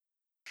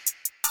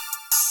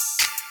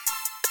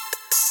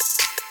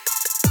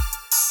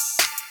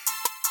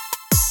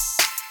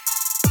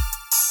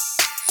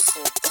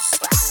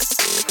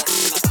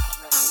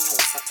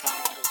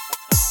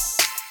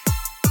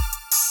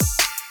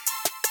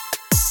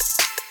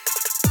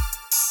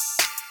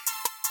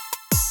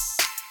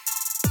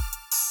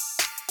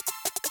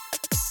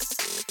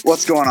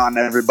What's going on,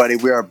 everybody?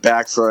 We are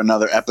back for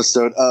another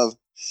episode of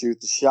Shoot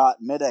the Shot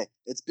Midday.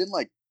 It's been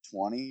like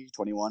 20,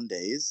 21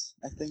 days,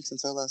 I think,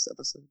 since our last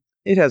episode.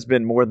 It has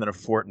been more than a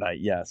fortnight,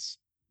 yes.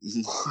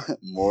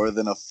 More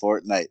than a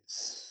fortnight.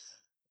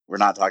 We're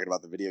not talking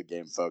about the video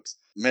game, folks.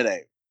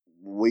 Midday.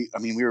 We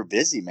were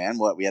busy, man.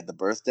 We had the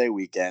birthday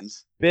weekend.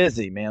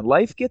 Busy, man.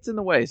 Life gets in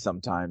the way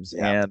sometimes.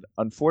 Yeah. And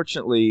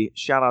unfortunately,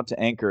 shout out to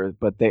Anchor,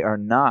 but they are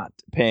not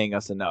paying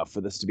us enough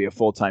for this to be a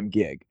full-time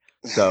gig.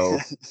 So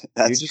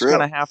you're just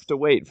going to have to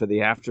wait for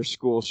the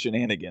after-school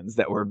shenanigans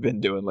that we've been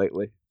doing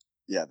lately.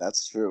 Yeah,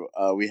 that's true.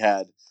 We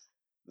had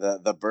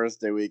the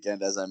birthday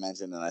weekend, as I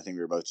mentioned, and I think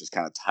we were both just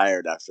kind of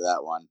tired after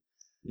that one.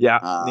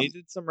 Yeah,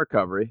 needed some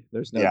recovery.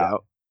 There's no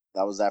doubt.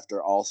 That was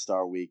after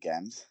All-Star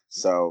Weekend,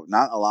 so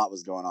not a lot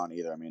was going on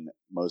either. I mean,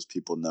 most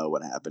people know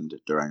what happened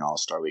during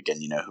All-Star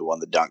Weekend. You know who won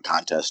the dunk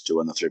contest, who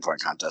won the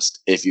three-point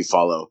contest. If you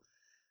follow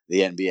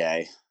the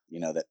NBA, you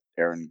know that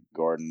Aaron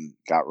Gordon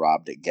got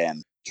robbed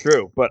again.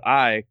 True, but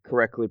I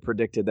correctly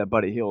predicted that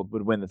Buddy Hield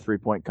would win the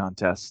three-point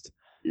contest.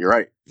 You're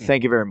right.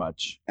 Thank you very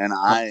much. And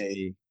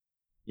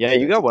yeah,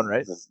 you got one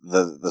right.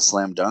 The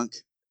slam dunk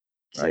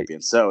champion.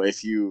 Right. So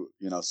if you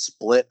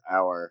split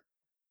our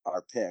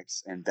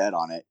picks and bet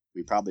on it,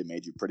 we probably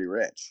made you pretty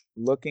rich.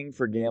 Looking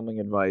for gambling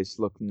advice,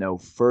 look no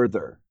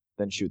further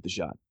than Shoot the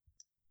Shot.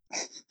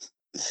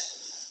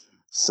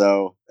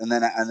 So, and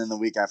then the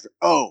week after,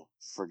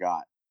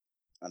 forgot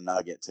a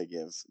nugget to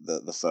give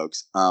the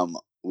folks.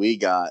 We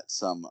got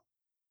some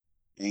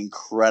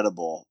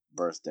incredible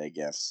birthday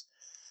gifts.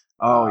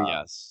 Oh,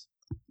 yes.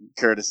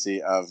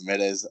 Courtesy of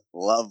Mida's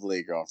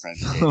lovely girlfriend.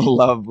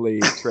 Lovely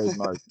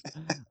trademark.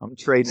 I'm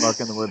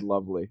trademarking the word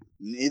lovely.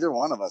 Neither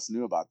one of us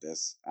knew about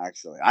this,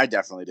 actually. I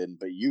definitely didn't,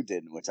 but you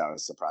didn't, which I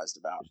was surprised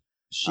about.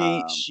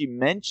 She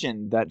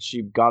mentioned that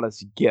she got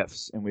us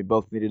gifts, and we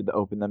both needed to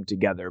open them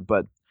together,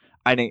 but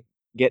I didn't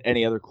get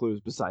any other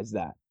clues besides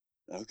that.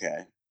 Okay.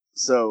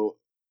 So,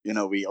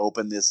 we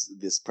opened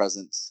this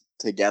present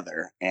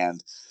together,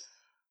 and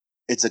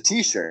it's a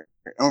T-shirt.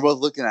 And we're both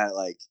looking at it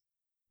like,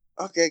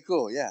 okay,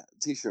 cool, yeah,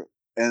 T-shirt.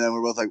 And then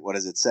we're both like, what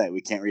does it say?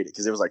 We can't read it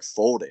because it was like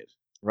folded.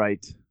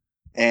 Right.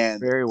 And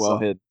very well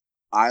hid.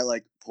 I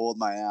pulled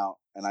mine out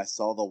and I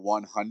saw the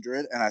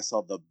 100 and I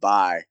saw the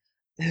buy.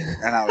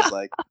 And I was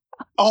like,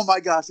 oh my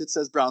gosh, it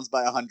says Browns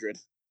by 100.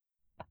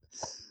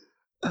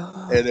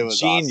 And it was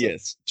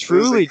genius. Awesome.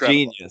 Truly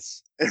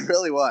genius. It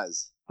really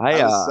was.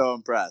 I was so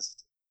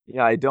impressed.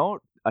 Yeah, I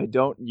don't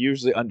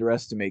usually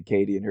underestimate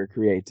Katie and her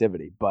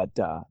creativity, but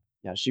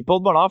yeah, she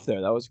pulled one off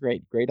there. That was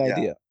great. Great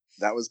idea.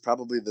 That was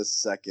probably the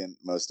second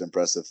most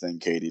impressive thing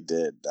Katie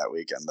did that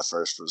weekend. The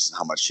first was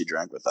how much she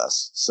drank with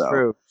us. So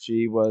true.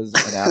 She was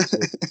an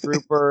absolute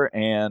trooper,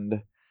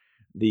 and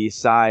the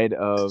side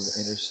of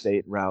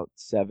Interstate Route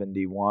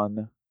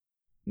 71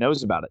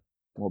 knows about it.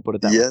 We'll put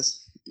it that way.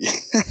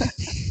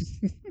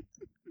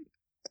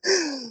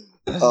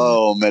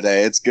 Oh,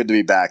 Midday, it's good to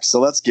be back. So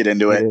let's get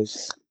into it.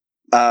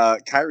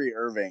 Kyrie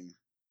Irving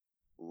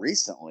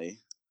recently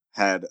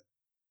had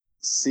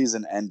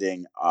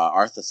season-ending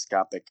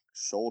arthroscopic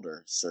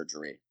shoulder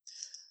surgery.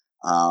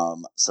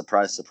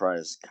 Surprise,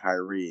 surprise,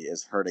 Kyrie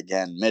is hurt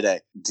again. Midday,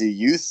 do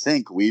you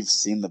think we've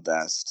seen the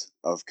best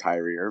of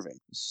Kyrie Irving?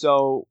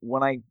 So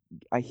when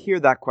I hear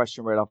that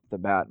question right off the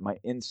bat, my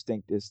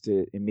instinct is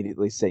to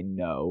immediately say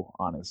no,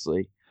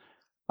 honestly.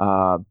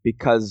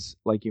 Because,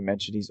 like you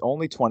mentioned, he's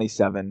only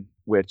 27,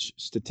 which,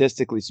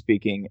 statistically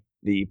speaking,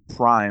 the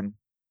prime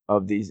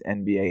of these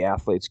NBA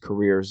athletes'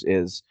 careers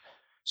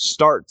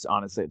starts,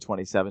 honestly, at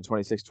 27.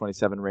 26,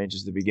 27 range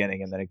is the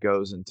beginning, and then it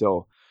goes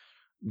until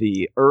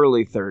the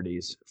early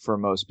 30s for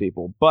most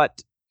people.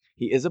 But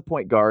he is a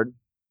point guard,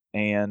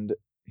 and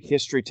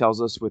history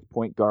tells us with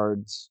point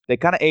guards, they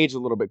kind of age a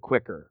little bit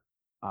quicker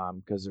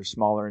because they're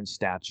smaller in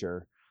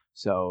stature,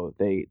 so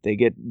they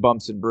get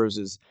bumps and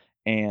bruises.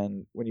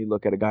 And when you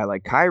look at a guy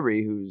like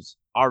Kyrie, who's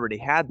already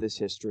had this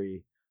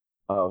history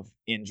of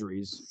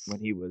injuries when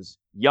he was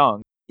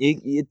young,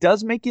 it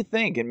does make you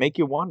think and make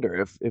you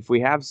wonder if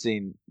we have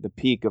seen the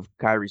peak of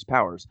Kyrie's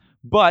powers.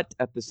 But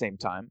at the same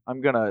time,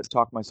 I'm going to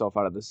talk myself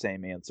out of the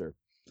same answer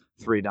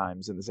 3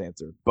 times in this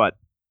answer. But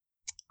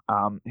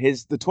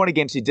the 20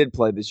 games he did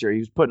play this year, he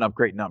was putting up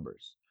great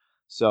numbers.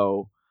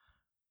 So,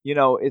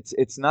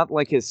 it's not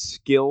like his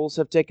skills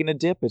have taken a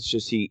dip. It's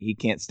just he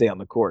can't stay on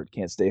the court,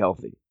 can't stay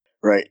healthy.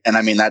 Right. And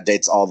I mean, that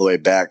dates all the way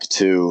back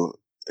to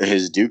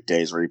his Duke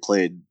days where he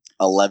played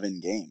 11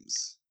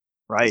 games.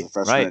 Right. As a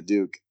freshman at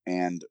Duke.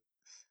 And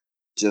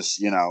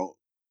just,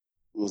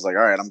 was like,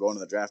 all right, I'm going to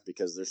the draft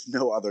because there's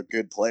no other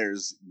good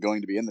players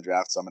going to be in the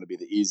draft. So I'm going to be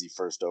the easy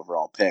first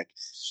overall pick.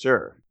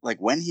 Sure. Like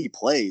when he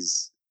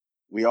plays,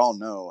 we all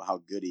know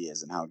how good he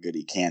is and how good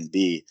he can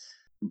be.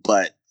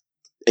 But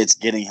it's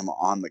getting him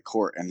on the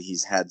court. And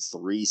he's had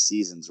 3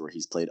 seasons where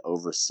he's played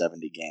over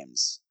 70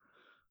 games.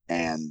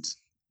 And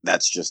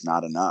that's just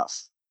not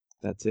enough.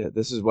 That's it.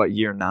 This is what,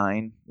 year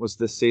 9 was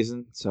this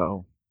season?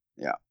 So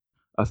yeah,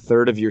 a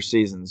third of your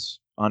season's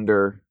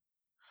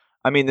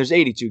there's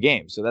 82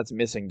 games, so that's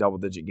missing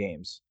double-digit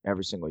games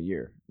every single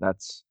year.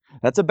 That's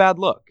That's a bad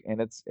look,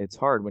 and it's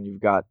hard when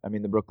you've got. I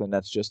mean, the Brooklyn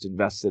Nets just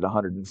invested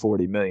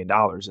 $140 million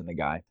in the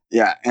guy.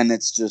 Yeah, and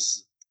it's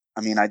just. I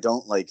mean, I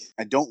don't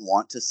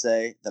want to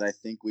say that I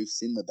think we've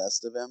seen the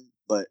best of him,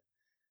 but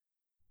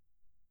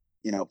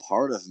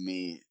part of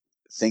me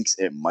thinks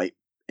it might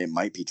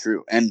be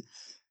true. And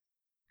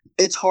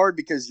it's hard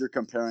because you're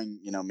comparing,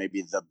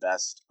 maybe the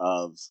best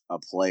of a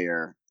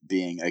player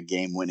being a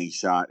game-winning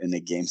shot in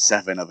a game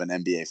 7 of an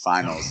NBA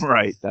Finals.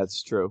 Right,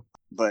 that's true.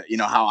 But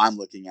how I'm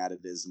looking at it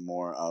is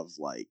more of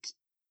like,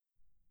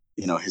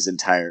 his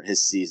entire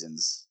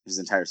seasons.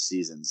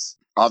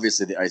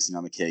 Obviously, the icing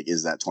on the cake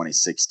is that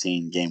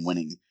 2016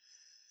 game-winning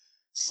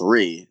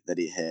 3 that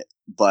he hit.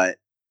 But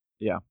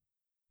yeah,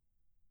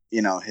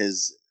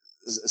 his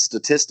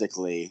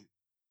statistically,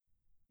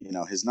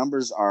 his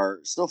numbers are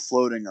still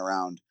floating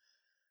around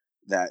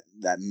that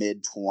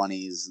mid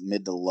 20s,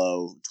 mid to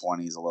low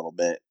 20s a little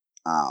bit.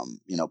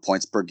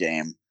 Points per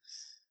game.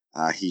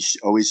 He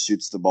always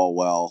shoots the ball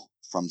well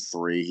from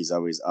 3. He's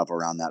always up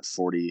around that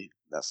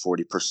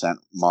 40%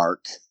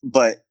 mark.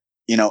 But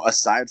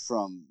aside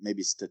from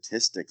maybe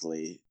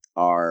statistically,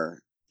 are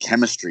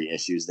chemistry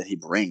issues that he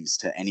brings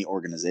to any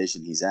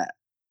organization he's at.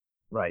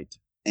 Right.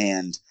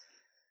 And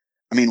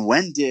I mean,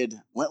 when do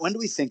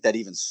we think that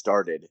even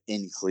started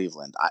in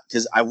Cleveland?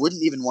 Because I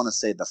wouldn't even want to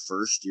say the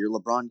first year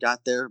LeBron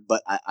got there,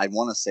 but I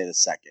want to say the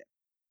second.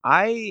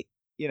 I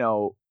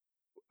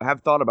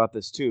have thought about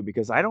this too,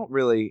 because I don't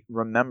really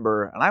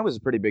remember, and I was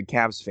a pretty big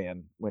Cavs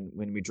fan when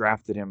we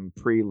drafted him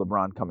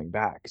pre-LeBron coming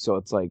back. So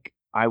it's like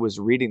I was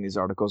reading these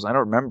articles. I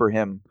don't remember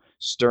him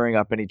stirring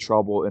up any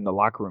trouble in the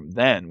locker room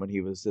then when he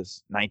was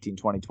this 19,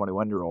 20,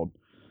 21-year-old.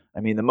 I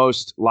mean, the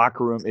most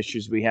locker room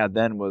issues we had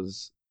then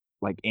was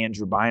like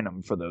Andrew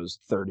Bynum for those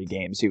 30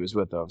 games he was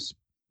with us.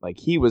 Like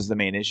he was the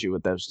main issue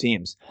with those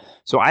teams.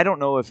 So I don't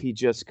know if he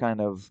just kind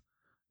of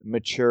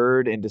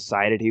matured and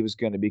decided he was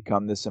going to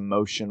become this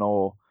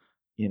emotional,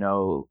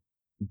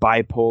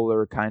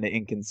 bipolar, kind of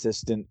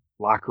inconsistent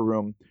locker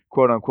room,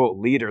 quote unquote,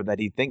 leader that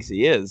he thinks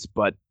he is.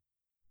 But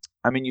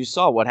I mean, you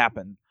saw what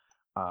happened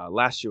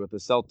last year with the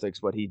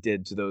Celtics, what he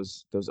did to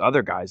those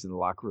other guys in the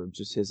locker room,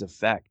 just his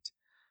effect.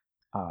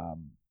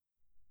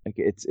 Like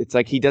it's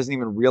like he doesn't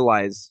even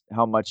realize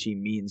how much he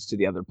means to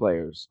the other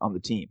players on the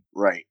team.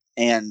 Right.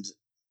 And,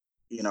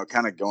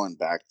 kind of going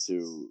back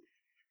to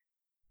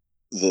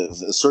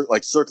the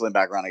circling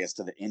back around, I guess,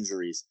 to the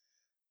injuries.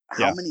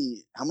 How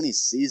many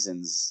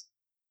seasons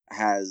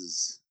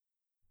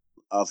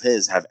of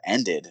his have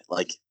ended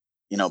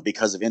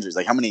because of injuries?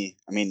 Like how many?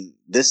 I mean,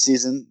 this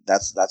season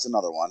that's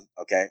another one.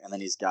 Okay, and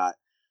then he's got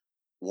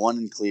one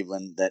in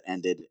Cleveland that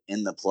ended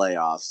in the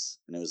playoffs,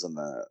 and it was in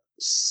the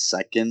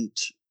second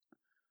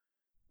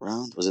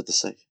round. Was it the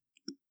second?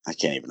 I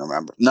can't even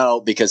remember.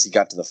 No, because he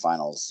got to the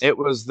finals. It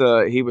was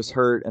he was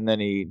hurt and then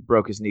he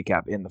broke his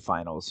kneecap in the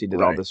finals. He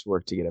did all this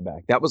work to get it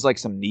back. That was like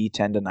some knee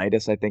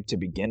tendonitis, I think, to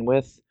begin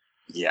with.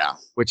 Yeah.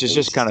 Which is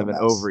just kind of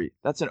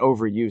that's an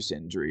overuse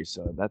injury.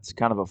 So that's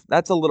kind of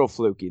that's a little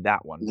fluky,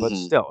 that one. But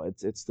still,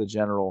 it's the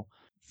general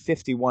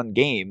 51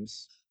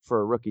 games for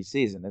a rookie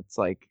season. It's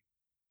like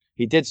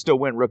he did still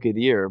win Rookie of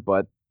the Year,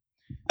 but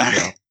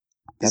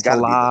that's a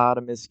lot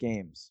of missed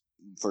games.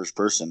 First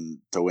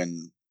person to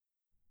win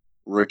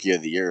Rookie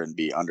of the Year and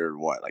be under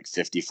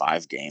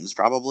 55 games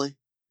probably.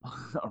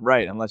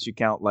 Right, unless you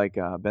count like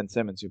Ben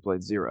Simmons, who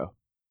played 0.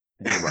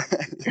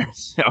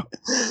 So.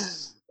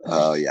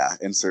 Oh yeah,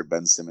 insert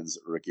Ben Simmons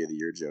Rookie of the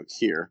Year joke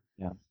here.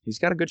 Yeah, he's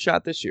got a good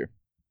shot this year.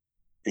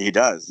 He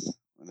does.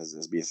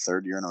 This be a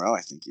 3rd year in a row?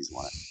 I think he's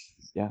won it.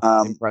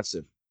 Yeah,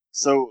 impressive.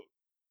 So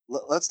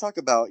let's talk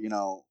about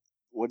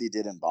what he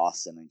did in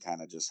Boston and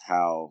kind of just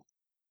how,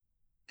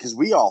 because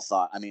we all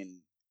thought. I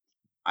mean,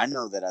 I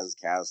know that as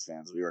Cavs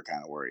fans, we were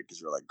kind of worried because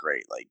we were like,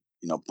 great,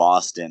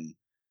 Boston.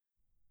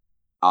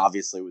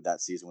 Obviously, with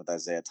that season with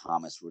Isaiah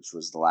Thomas, which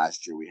was the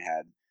last year we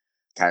had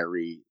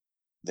Kyrie,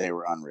 they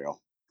were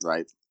unreal,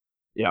 right?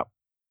 Yeah.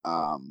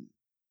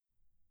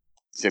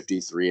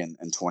 53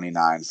 and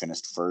 29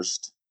 finished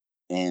first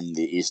in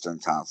the Eastern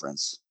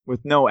Conference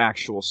with no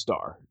actual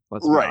star.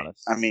 Let's be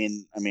honest. I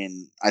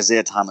mean,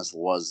 Isaiah Thomas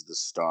was the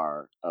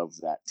star of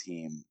that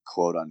team,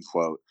 quote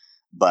unquote.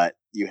 But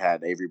you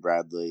had Avery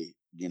Bradley,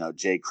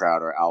 Jay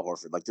Crowder, Al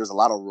Horford. Like, there's a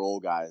lot of role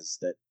guys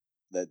that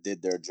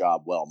did their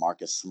job well.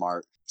 Marcus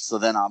Smart. So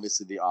then,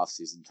 obviously, the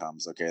offseason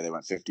comes. Okay, they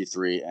went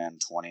 53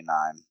 and 29.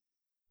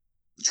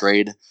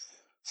 Trade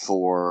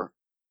for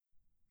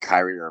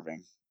Kyrie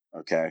Irving.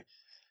 Okay.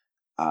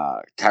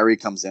 Kyrie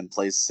comes in,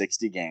 plays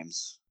 60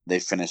 games. They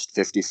finished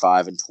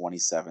 55 and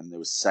 27. They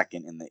was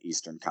second in the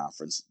Eastern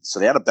Conference. So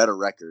they had a better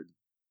record,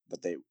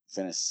 but they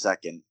finished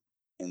second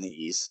in the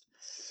East.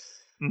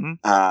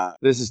 Mm-hmm.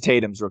 This is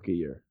Tatum's rookie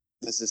year.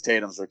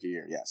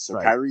 Yes. So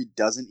right. Kyrie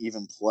doesn't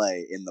even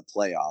play in the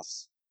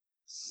playoffs.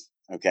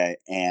 Okay.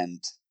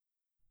 And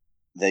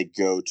they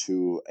go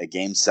to a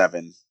game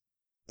 7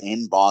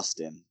 in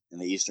Boston in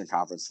the Eastern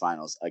Conference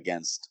Finals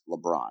against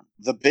LeBron.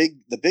 The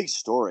big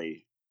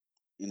story,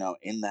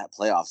 in that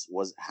playoffs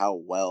was how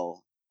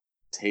well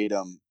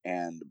Tatum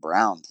and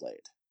Brown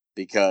played,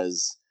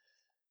 because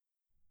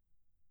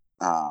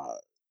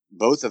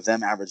both of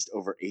them averaged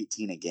over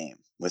 18 a game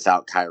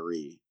without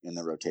Kyrie in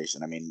the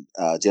rotation. I mean,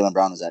 Jaylen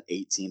Brown was at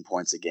 18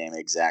 points a game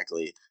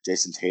exactly.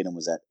 Jason Tatum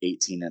was at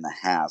 18 and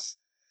a half.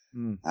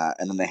 And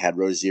then they had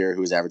Rozier,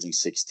 who was averaging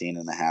 16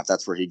 and a half.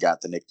 That's where he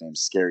got the nickname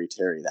Scary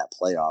Terry, that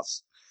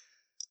playoffs.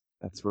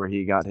 That's where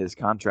he got his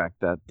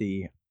contract that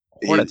the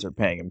Hornets are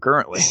paying him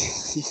currently.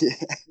 Yeah,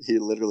 he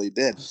literally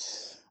did.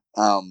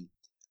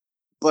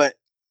 But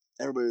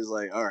everybody was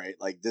like, all right,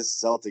 like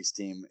this Celtics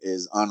team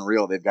is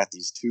unreal. They've got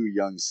these two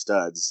young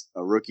studs,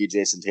 a rookie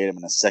Jason Tatum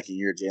and a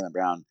second-year Jaylen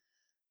Brown,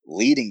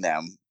 leading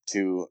them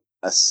to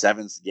a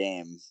 7th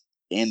game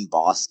in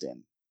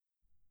Boston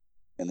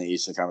in the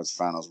Eastern Conference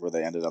Finals, where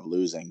they ended up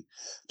losing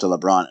to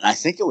LeBron. And I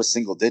think it was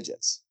single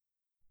digits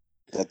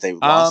that they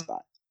lost by.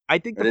 I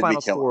think the final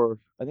score.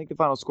 I think the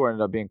final score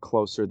ended up being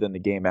closer than the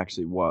game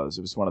actually was.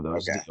 It was one of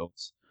those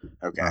deals.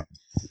 Okay.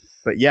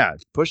 But yeah,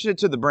 pushing it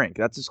to the brink.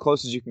 That's as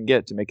close as you can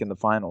get to making the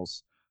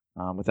finals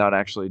without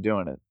actually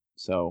doing it.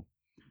 So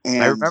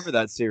I remember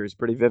that series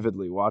pretty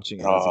vividly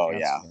watching it. Oh,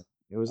 yeah.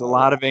 It was a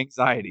lot of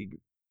anxiety.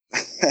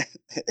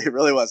 It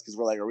really was, because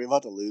we're like, are we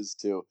about to lose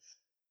to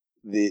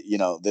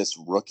this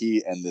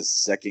rookie and this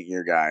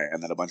second-year guy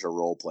and then a bunch of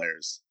role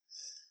players?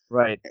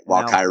 Right.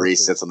 While Kyrie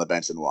sits on the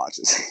bench and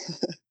watches.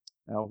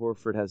 Al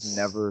Horford has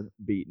never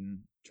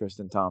beaten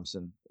Tristan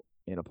Thompson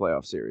in a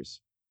playoff series.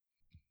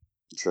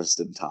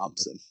 Tristan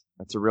Thompson.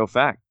 That's a real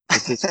fact.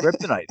 It's his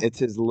kryptonite. It's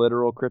his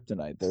literal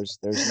kryptonite. There's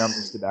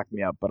numbers to back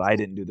me up, but I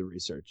didn't do the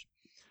research.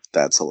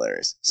 That's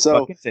hilarious.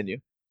 So continue.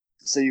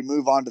 So you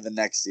move on to the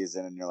next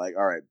season, and you're like,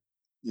 all right,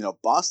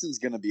 Boston's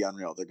going to be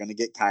unreal. They're going to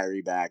get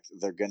Kyrie back.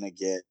 They're going to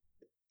get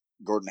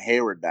Gordon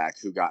Hayward back,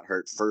 who got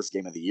hurt first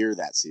game of the year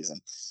that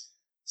season.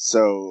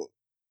 So,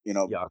 they're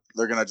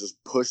going to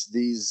just push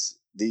these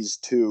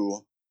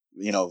two,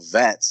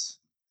 vets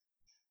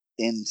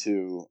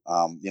into,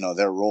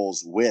 their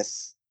roles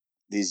with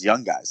these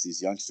young guys,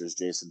 these youngsters,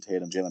 Jason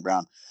Tatum, Jaylen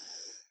Brown,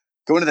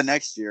 go into the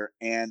next year,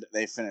 and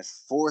they finish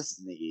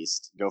 4th in the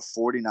East, go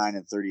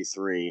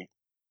 49-33.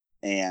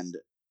 And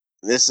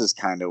this is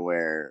kind of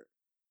where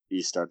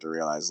you start to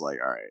realize, like,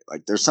 all right,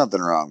 like there's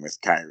something wrong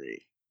with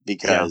Kyrie,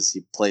 because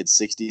he played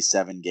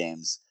 67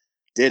 games,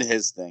 did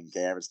his thing. He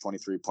averaged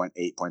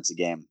 23.8 points a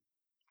game.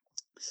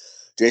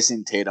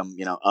 Jason Tatum,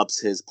 ups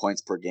his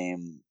points per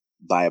game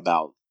by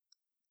about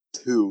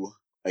 2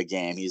 a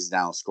game. He's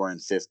now scoring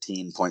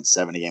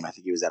 15.7 a game. I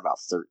think he was at about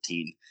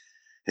 13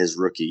 his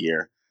rookie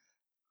year.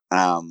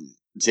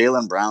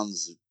 Jaylen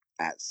Brown's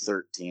at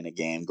 13 a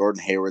game.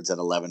 Gordon Hayward's at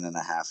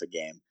 11.5 a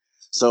game.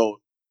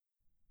 So,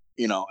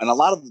 and a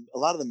lot of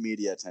the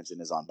media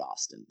attention is on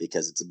Boston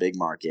because it's a big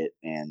market,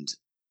 and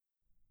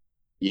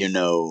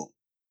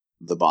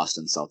the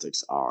Boston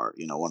Celtics are,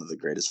 one of the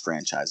greatest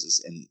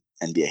franchises in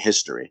NBA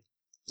history.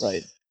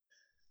 Right.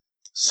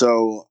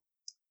 So,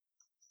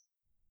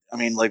 I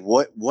mean, like,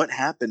 what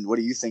happened? What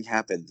do you think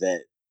happened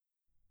that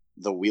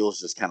the wheels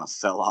just kind of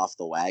fell off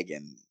the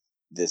wagon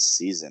this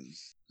season?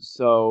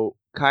 So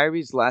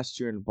Kyrie's last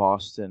year in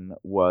Boston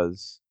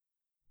was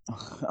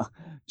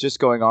just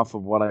going off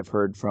of what I've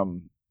heard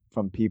from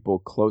people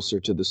closer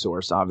to the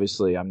source.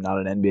 Obviously, I'm not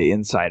an NBA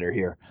insider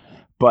here,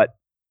 but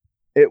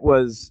it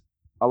was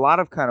a lot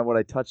of kind of what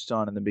I touched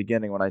on in the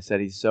beginning when I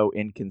said he's so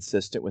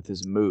inconsistent with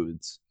his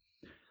moods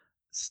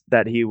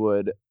that he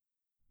would,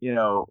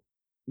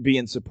 be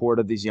in support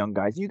of these young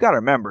guys. You got to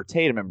remember,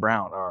 Tatum and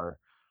Brown are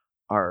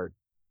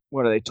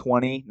what are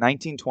they,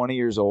 19, 20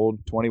 years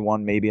old,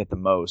 21 maybe at the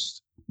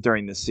most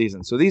during this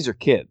season. So these are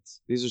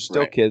kids. These are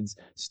still kids,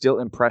 still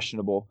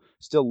impressionable,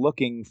 still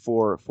looking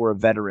for a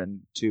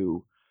veteran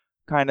to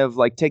kind of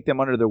like take them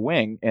under their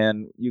wing.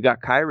 And you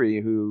got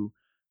Kyrie, who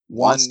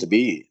wants to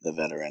be the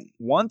veteran.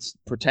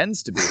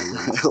 Pretends to be.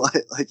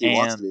 like he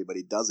wants to be, but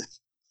he doesn't.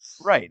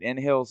 Right. And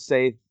he'll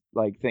say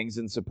like things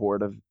in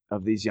support of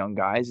these young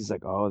guys. He's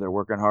like, oh, they're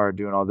working hard,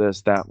 doing all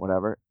this, that,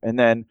 whatever. And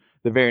then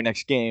the very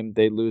next game,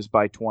 they lose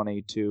by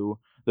 20 to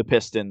the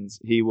Pistons.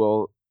 He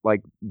will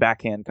like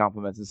backhand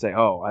compliments and say,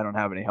 oh, I don't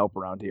have any help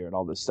around here and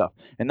all this stuff.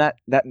 And that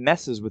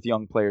messes with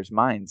young players'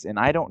 minds. And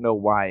I don't know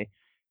why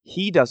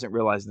he doesn't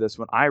realize this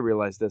when I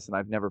realize this, and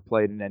I've never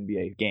played an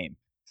NBA game.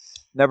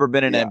 Never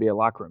been in an NBA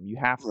locker room. You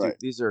have to.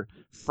 These are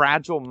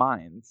fragile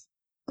minds.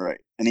 Right.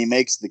 And he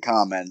makes the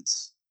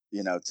comments,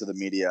 to the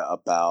media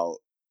about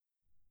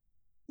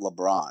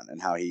LeBron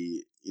and how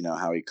he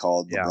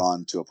called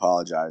LeBron to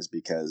apologize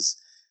because,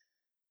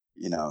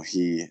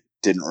 he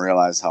didn't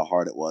realize how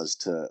hard it was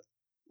to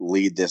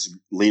lead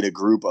a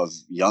group of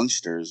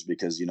youngsters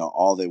because,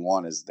 all they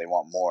want is they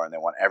want more and they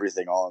want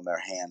everything all in their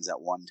hands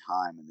at one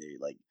time. And they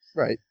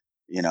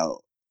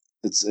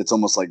it's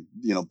almost like,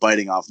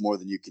 biting off more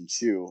than you can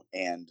chew.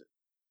 And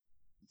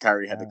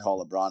Kyrie had to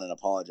call LeBron and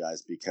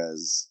apologize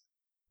because,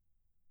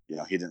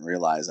 he didn't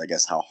realize, I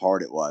guess, how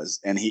hard it was.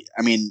 And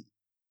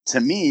to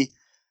me,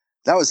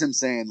 that was him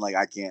saying like,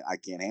 I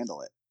can't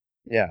handle it.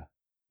 Yeah.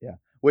 Yeah.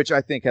 Which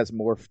I think has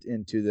morphed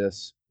into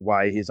this,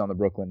 why he's on the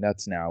Brooklyn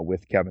Nets now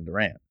with Kevin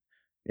Durant.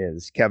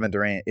 Kevin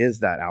Durant is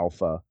that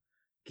alpha,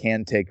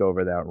 can take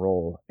over that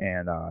role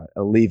and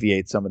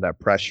alleviate some of that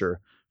pressure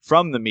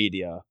from the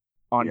media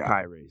on Yeah.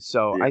 Kyrie.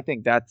 So Yeah. I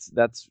think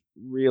that's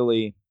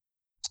really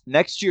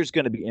next year's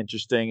going to be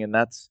interesting, and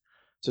that's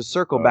to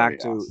circle back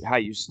to how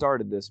you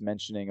started this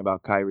mentioning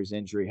about Kyrie's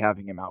injury,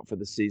 having him out for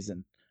the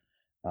season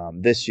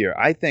this year.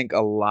 I think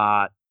a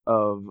lot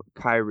of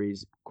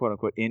Kyrie's quote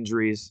unquote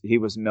injuries, he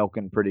was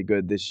milking pretty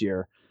good this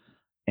year,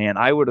 and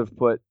I would have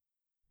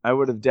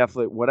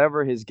definitely,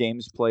 whatever his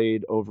games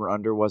played over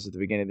under was at the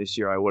beginning of this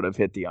year, I would have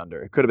hit the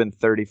under. It could have been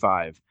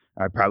 35.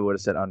 I probably would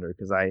have said under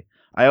because I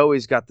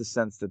always got the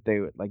sense that they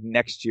would, like,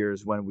 next year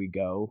is when we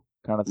go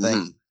kind of thing.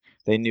 Mm-hmm.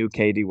 They knew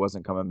KD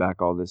wasn't coming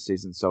back all this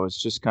season, so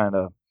it's just kind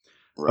of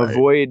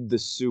avoid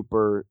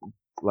the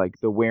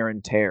wear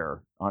and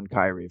tear on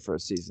Kyrie for a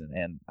season.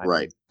 And I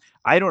right. mean,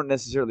 I don't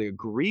necessarily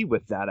agree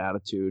with that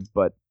attitude,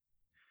 but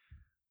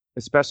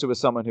especially with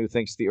someone who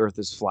thinks the earth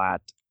is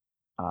flat,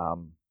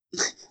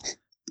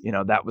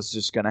 that was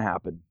just going to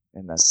happen.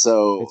 And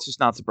it's just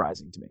not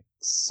surprising to me.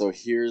 So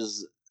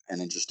here's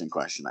an interesting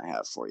question I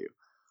have for you.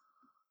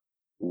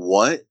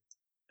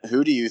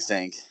 Who do you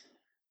think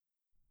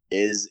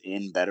is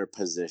in better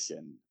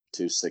position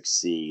to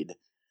succeed,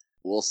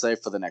 we'll say,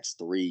 for the next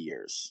 3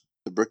 years?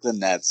 The Brooklyn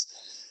Nets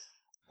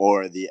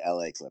or the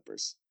LA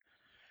Clippers?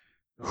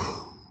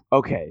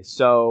 Okay,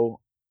 so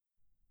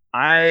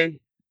to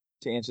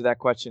answer that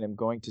question, I'm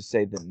going to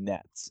say the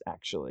Nets,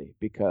 actually,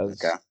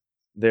 because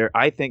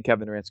I think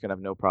Kevin Durant's going to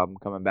have no problem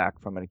coming back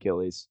from an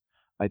Achilles.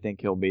 I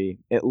think he'll be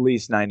at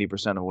least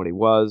 90% of what he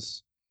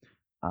was.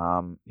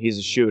 He's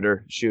a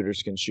shooter.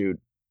 Shooters can shoot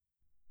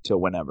till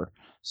whenever.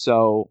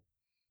 So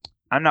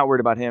I'm not worried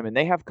about him. And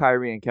they have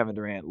Kyrie and Kevin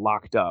Durant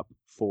locked up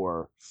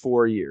for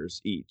 4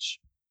 years each.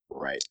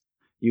 Right.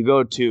 You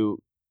go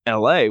to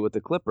LA with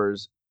the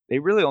Clippers, they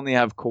really only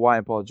have Kawhi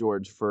and Paul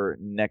George for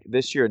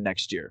this year and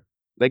next year.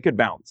 They could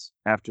bounce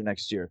after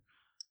next year.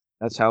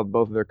 That's how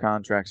both of their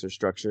contracts are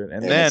structured.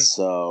 And then it's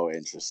so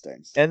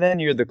interesting. And then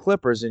you're the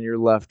Clippers, and you're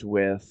left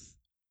with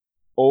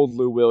old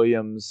Lou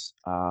Williams,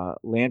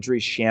 Landry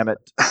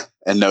Shamet,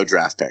 and no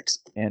draft picks.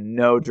 And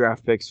no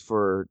draft picks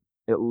for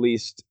at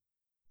least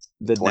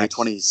the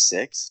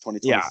 2026,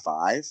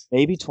 2025? Yeah,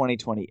 maybe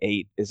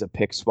 2028 is a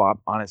pick swap,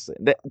 honestly.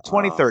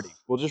 2030,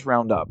 we'll just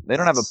round up. They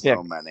don't have a pick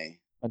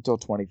until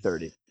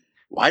 2030.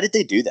 Why did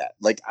they do that?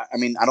 Like, I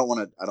mean, I don't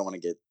want to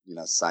get,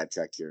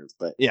 sidetracked here,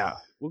 but yeah,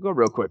 we'll go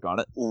real quick on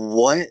it.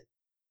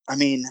 I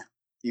mean,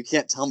 you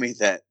can't tell me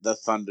that the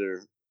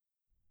Thunder,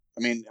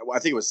 I think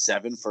it was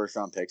 7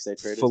 first-round picks they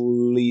traded.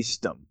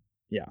 Fleeced them.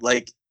 Yeah.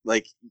 Like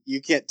you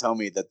can't tell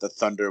me that the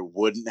Thunder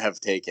wouldn't have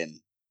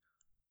taken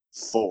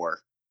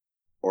 4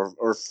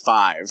 or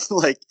 5.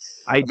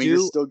 You're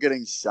still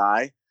getting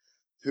Shy,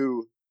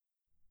 who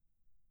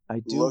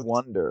I do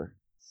wonder.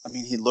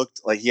 He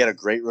looked like he had a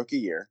great rookie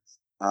year.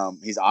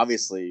 He's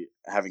obviously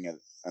having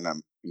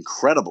an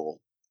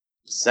incredible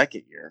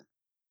second year.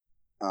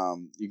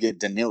 You get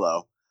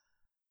Danilo,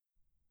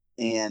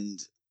 and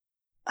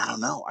I don't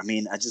know.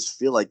 I just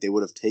feel like they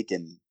would have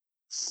taken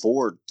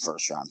 4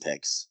 first-round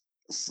picks.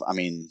 I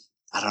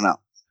don't know.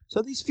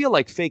 So these feel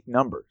like fake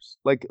numbers.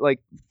 Like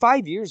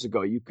 5 years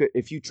ago,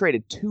 if you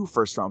traded 2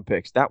 first-round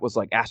picks, that was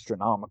like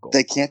astronomical.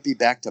 They can't be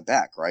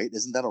back-to-back, right?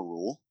 Isn't that a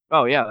rule?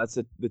 Oh yeah, that's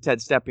the Ted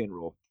Stepien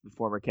rule, the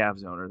former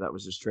Cavs owner that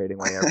was just trading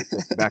away everything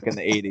back in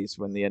the 80s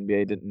when the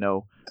NBA didn't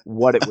know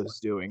what it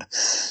was doing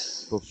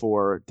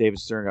before David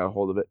Stern got a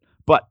hold of it.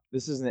 But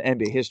this isn't an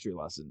NBA history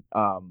lesson.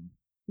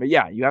 But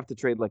yeah, you have to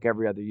trade like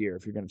every other year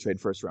if you're going to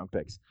trade first-round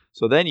picks.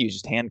 So then you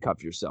just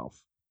handcuff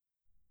yourself.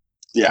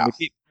 Yeah.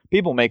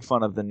 People make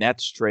fun of the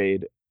Nets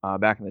trade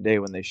back in the day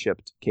when they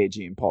shipped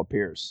KG and Paul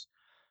Pierce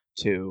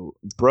to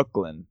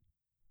Brooklyn,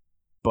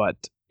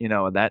 but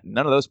that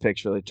none of those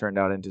picks really turned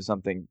out into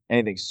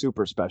anything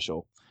super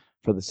special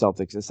for the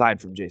Celtics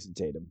aside from Jason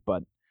Tatum.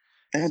 But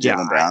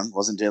Jaylen Brown,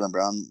 wasn't Jaylen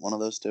Brown one of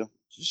those two?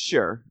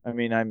 Sure.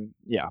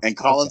 And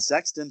Colin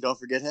Sexton, don't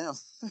forget him.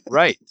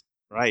 Right.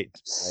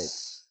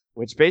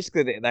 Which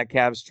basically that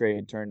Cavs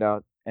trade turned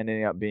out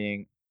ending up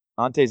being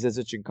Ante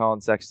Zizic and Colin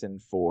Sexton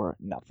for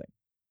nothing.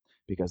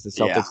 Because the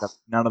Celtics have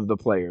none of the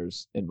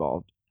players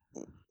involved.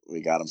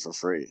 We got them for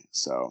free.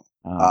 So,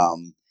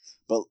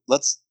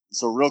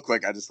 so real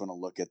quick, I just want to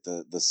look at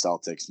the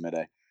Celtics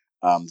mid-A,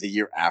 the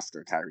year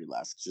after Kyrie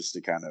left, just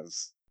to kind of,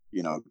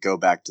 go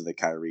back to the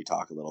Kyrie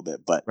talk a little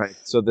bit. But right.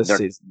 So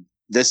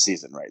this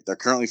season, right? They're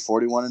currently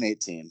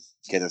 41-18.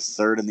 Okay, they're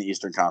third in the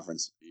Eastern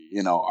Conference.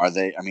 Are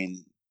they?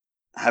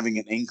 Having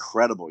an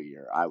incredible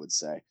year, I would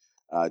say.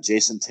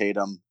 Jason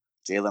Tatum,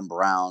 Jaylen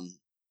Brown,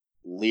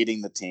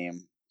 leading the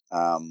team.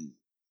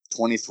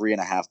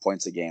 23.5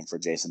 points a game for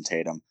Jason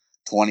Tatum,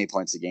 20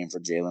 points a game for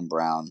Jaylen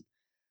Brown.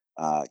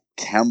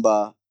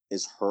 Kemba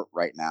is hurt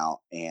right now,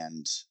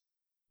 and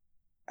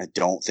I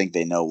don't think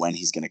they know when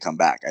he's going to come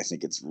back. I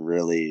think it's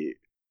really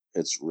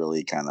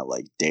kind of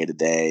like day to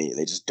day.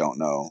 They just don't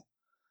know.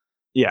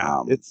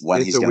 Yeah,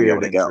 when he's going to be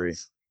able to go.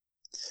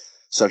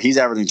 So he's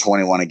averaging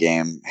 21 a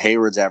game.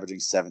 Hayward's averaging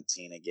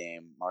 17 a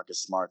game.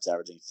 Marcus Smart's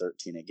averaging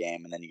 13 a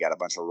game, and then you got a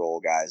bunch of role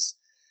guys.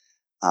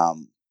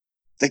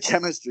 The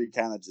chemistry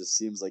kind of just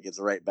seems like it's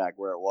right back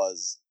where it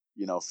was,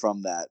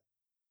 from that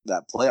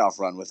that playoff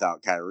run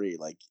without Kyrie.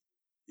 Like,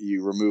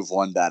 you remove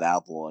one bad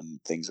apple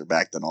and things are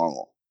back to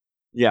normal.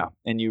 Yeah,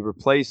 and you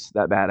replace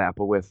that bad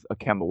apple with a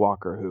Kemba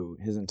Walker, who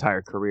his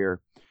entire career,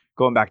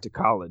 going back to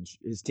college,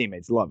 his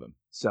teammates love him.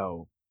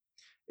 So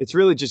it's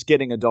really just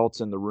getting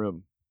adults in the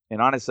room.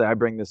 And honestly, I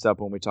bring this up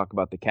when we talk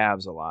about the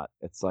Cavs a lot.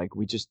 It's like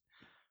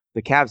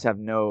the Cavs have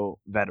no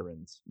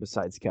veterans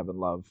besides Kevin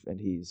Love, and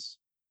he's,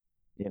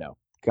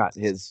 got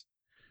his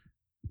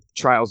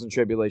trials and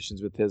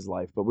tribulations with his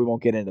life, but we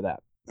won't get into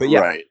that. But yeah,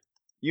 Right.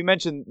 you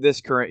mentioned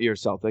this current year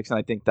Celtics, and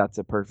I think that's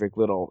a perfect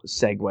little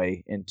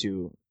segue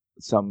into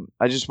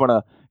I just want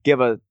to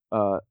give a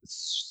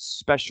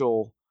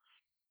special,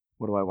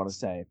 what do I want to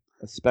say?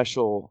 A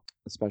special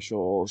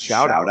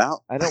shout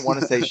out. I don't want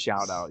to say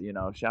shout out.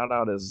 Shout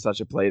out is such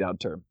a played out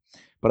term,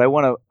 but I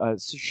want to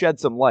shed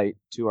some light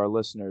to our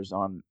listeners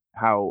on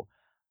how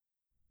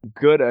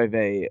good of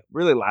a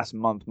really last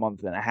month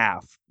and a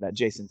half that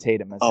Jason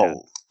Tatum has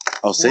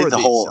had. Say the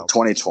whole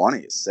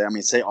 2020s. I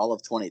mean, say all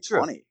of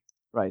 2020. True.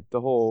 Right,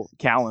 the whole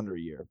calendar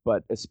year,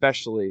 but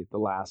especially the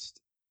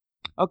last.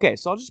 Okay,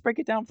 so I'll just break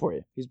it down for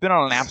you. He's been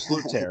on an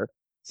absolute tear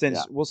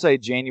since, we'll say,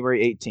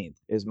 January 18th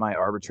is my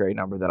arbitrary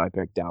number that I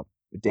picked out,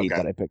 the date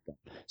that I picked up.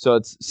 So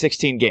it's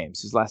 16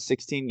 games, his last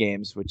 16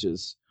 games, which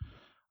is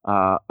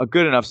a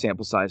good enough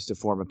sample size to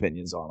form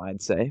opinions on,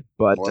 I'd say.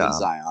 But more than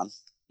Zion.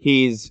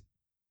 He's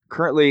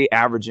currently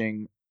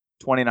averaging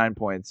 29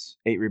 points,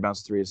 8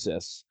 rebounds, 3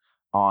 assists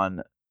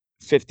on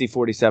 50,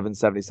 47,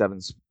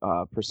 77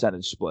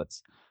 percentage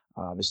splits.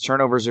 His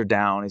turnovers are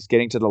down. He's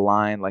getting to the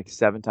line like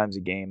 7 times a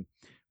game,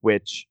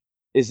 which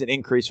is an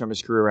increase from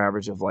his career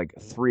average of like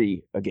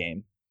 3 a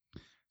game.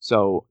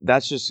 So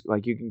that's just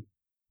like, you can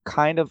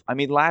kind of,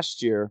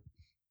 last year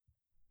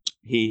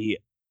he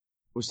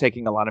was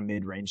taking a lot of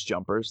mid-range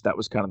jumpers. That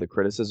was kind of the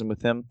criticism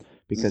with him,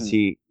 because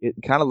it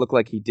kind of looked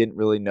like he didn't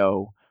really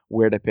know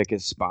where to pick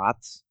his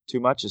spots too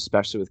much,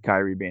 especially with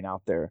Kyrie being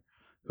out there,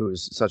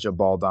 who's such a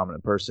ball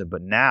dominant person.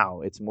 But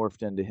now it's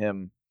morphed into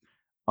him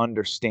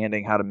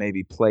understanding how to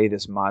maybe play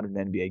this modern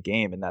NBA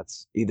game, and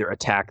that's either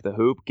attack the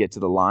hoop, get to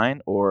the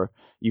line, or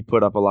you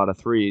put up a lot of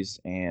threes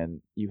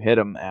and you hit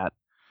them at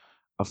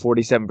a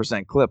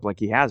 47% clip like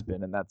he has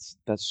been, and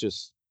that's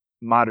just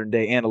modern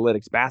day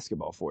analytics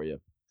basketball for you.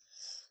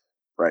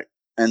 Right.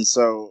 And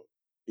so,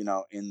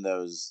 in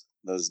those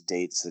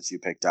dates that you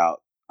picked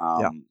out,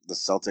 the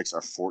Celtics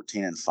are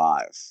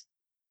 14-5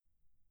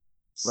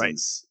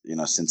 since,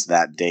 since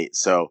that date.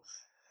 So,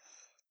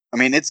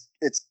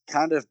 it's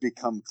kind of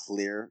become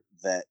clear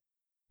that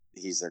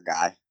he's their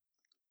guy.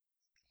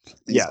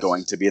 He's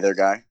going to be their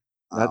guy.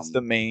 That's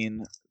the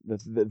main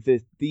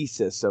the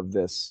thesis of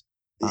this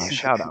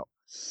shout out.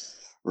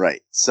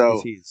 Right.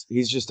 So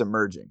he's just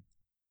emerging.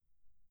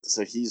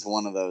 So he's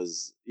one of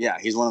those. Yeah,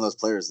 he's one of those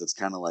players that's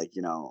kind of like,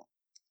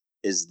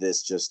 is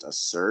this just a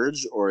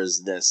surge, or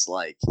is this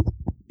like,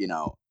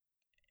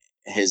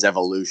 his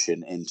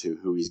evolution into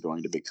who he's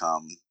going to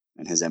become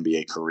in his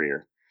NBA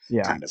career,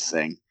 kind of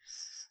thing.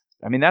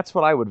 That's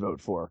what I would vote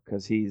for,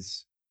 because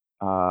he's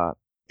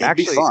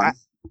actually fun.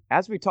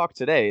 As we talk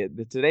today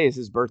is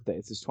his birthday.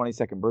 It's his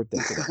 22nd birthday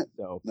today.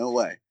 So no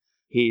way.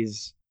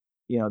 He's,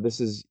 this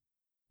is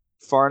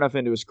far enough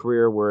into his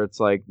career where it's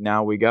like,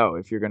 now we go.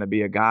 If you're going to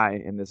be a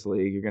guy in this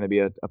league, you're going to be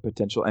a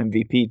potential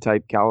MVP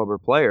type caliber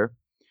player.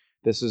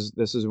 This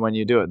is when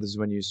you do it. This is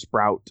when you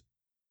sprout,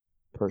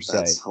 per se.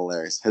 That's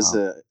hilarious.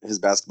 His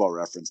basketball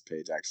reference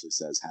page actually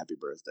says "Happy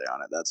Birthday"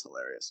 on it. That's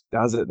hilarious.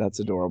 Does it? That's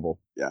adorable.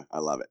 Yeah, I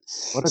love it.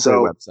 What a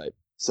great website.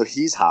 So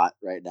he's hot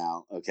right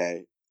now.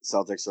 Okay,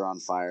 Celtics are on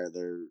fire.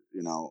 They're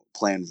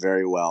playing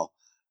very well.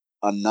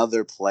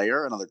 Another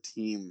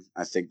team,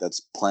 I think, that's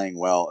playing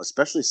well,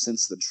 especially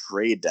since the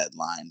trade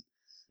deadline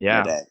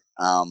today,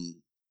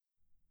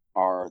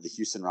 are the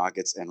Houston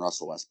Rockets and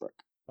Russell Westbrook.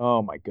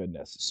 Oh my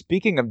goodness.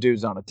 Speaking of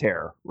dudes on a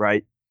tear,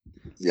 right?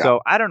 Yeah.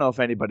 So I don't know if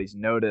anybody's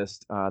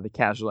noticed, the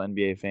casual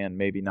NBA fan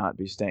maybe not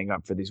be staying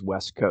up for these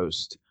West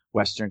Coast,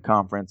 Western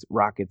Conference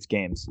Rockets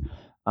games.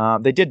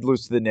 They did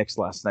lose to the Knicks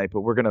last night,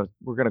 but we're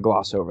gonna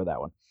gloss over that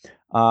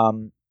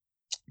one.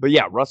 But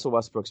yeah, Russell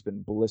Westbrook's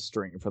been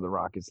blistering for the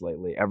Rockets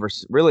lately, ever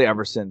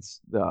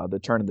since the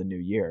turn of the new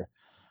year.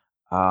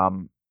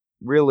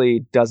 Really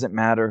doesn't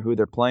matter who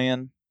they're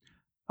playing.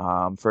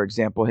 For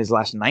example, his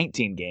last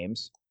 19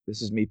 games,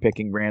 this is me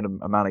picking random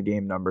amount of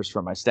game numbers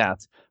from my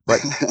stats,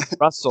 but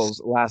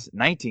Russell's last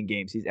 19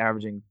 games, he's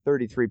averaging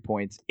 33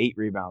 points, 8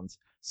 rebounds,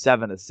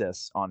 7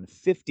 assists on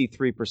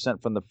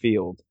 53% from the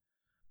field,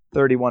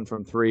 31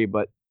 from 3,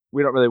 but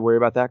we don't really worry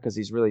about that because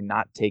he's really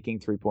not taking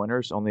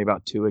 3-pointers, only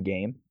about 2 a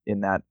game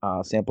in that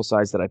sample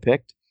size that I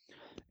picked,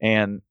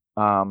 and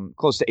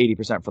close to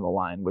 80% from the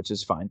line, which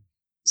is fine.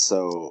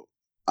 So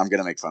I'm going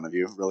to make fun of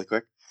you really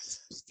quick.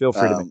 Feel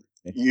free to make me.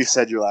 You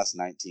said the last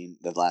 19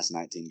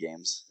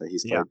 games that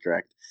he's played,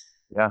 correct?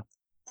 Yeah.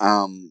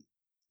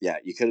 Yeah,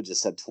 you could have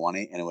just said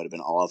 20 and it would have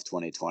been all of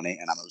 2020.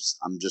 And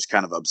I'm just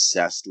kind of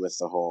obsessed with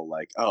the whole,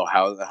 like, oh,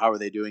 how are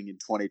they doing in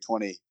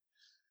 2020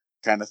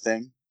 kind of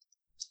thing.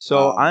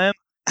 So I am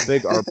a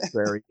big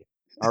arbitrary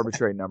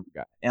arbitrary number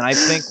guy. And I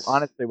think,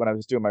 honestly, when I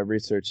was doing my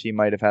research, he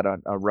might have had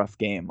a rough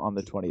game on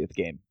the 20th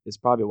game. Is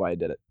probably why I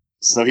did it.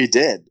 So he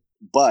did,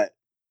 but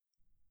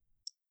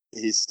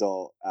he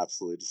still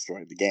absolutely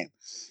destroyed the game.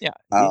 Yeah,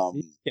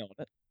 he's killing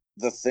it.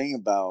 The thing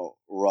about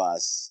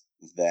Russ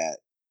that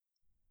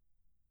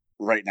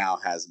right now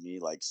has me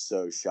like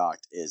so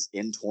shocked is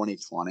in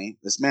 2020,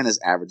 this man is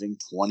averaging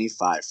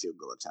 25 field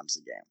goal attempts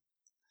a game.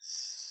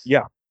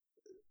 Yeah.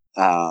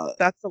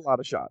 That's a lot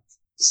of shots.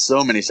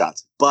 So many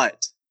shots,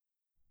 but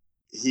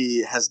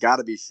he has got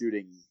to be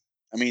shooting.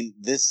 I mean,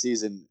 this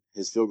season,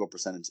 his field goal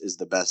percentage is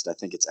the best I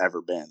think it's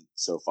ever been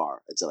so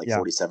far. It's at like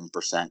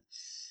 47%.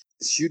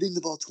 Shooting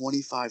the ball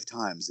 25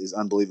 times is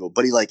unbelievable.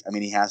 But he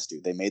has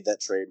to. They made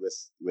that trade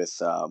with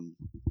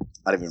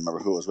I don't even remember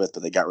who it was with,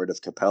 but they got rid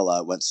of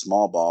Capella, went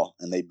small ball,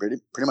 and they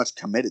pretty much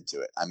committed to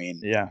it. I mean,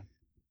 yeah.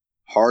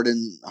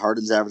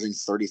 Harden's averaging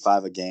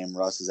 35 a game.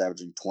 Russ is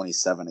averaging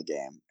 27 a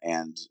game.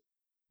 And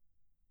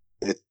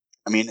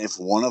if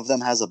one of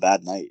them has a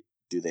bad night,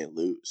 do they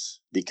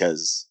lose?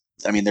 Because,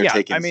 they're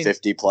taking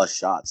 50-plus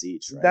shots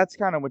each, right? That's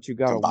kind of what you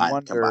got to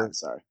wonder. Combined,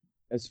 sorry.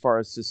 As far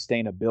as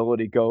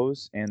sustainability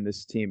goes, and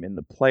this team in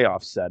the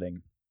playoff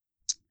setting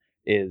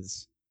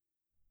is,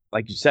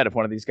 like you said, if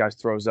one of these guys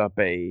throws up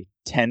a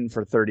 10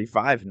 for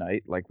 35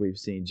 night, like we've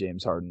seen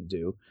James Harden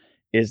do,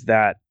 is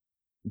that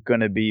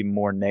going to be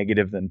more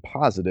negative than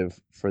positive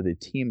for the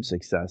team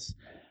success?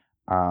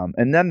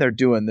 And then they're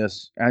doing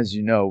this, as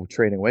you know,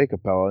 trading away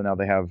Capella. Now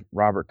they have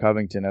Robert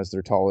Covington as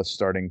their tallest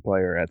starting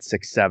player at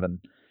 6'7",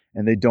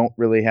 and they don't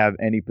really have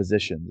any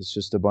positions. It's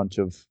just a bunch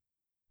of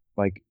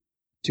like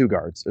two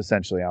guards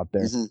essentially out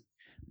there. Mm-hmm.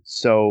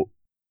 So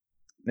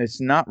it's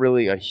not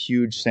really a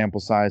huge sample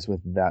size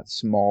with that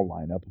small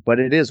lineup, but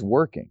it is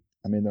working.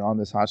 They're on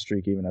this hot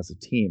streak even as a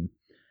team.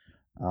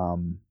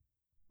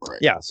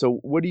 Right. Yeah. So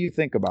what do you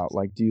think about,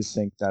 do you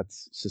think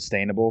that's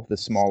sustainable, the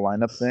small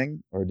lineup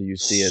thing, or do you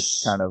see it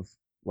kind of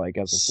like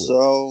as a fluke?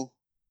 So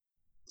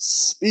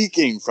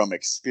speaking from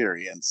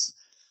experience,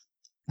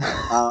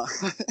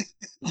 that's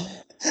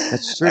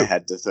true. I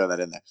had to throw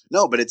that in there.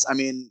 No, but it's,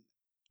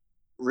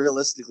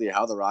 realistically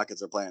how the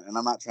Rockets are playing, and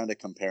I'm not trying to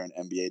compare an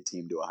NBA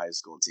team to a high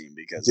school team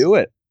because do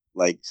it.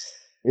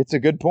 It's a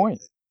good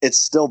point. It's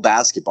still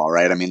basketball,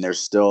 right? You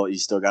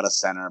still got a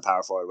center, a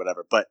power forward,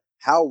 whatever. But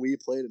how we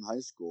played in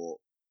high school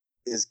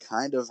is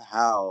kind of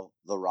how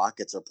the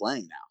Rockets are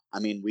playing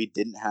now. We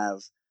didn't have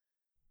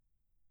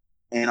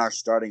in our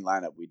starting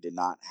lineup, we did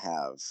not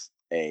have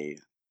a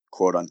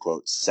quote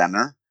unquote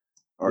center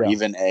or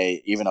even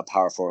a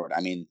power forward.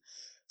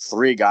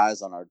 3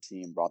 guys on our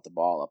team brought the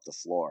ball up the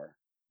floor.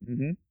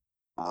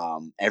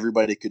 Mm-hmm.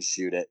 Everybody could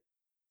shoot it.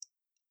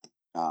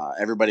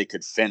 Everybody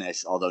could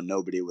finish, although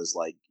nobody was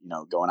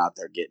going out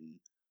there getting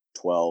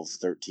 12,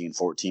 13,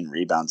 14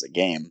 rebounds a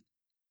game.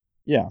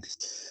 Yeah.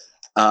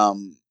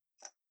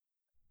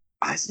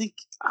 I think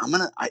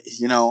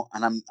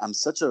I'm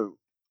such a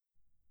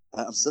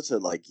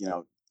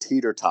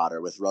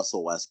teeter-totter with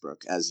Russell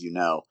Westbrook, as you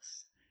know.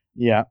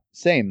 Yeah,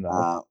 same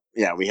though.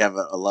 We have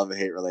a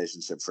love-hate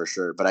relationship for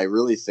sure, but I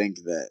really think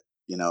that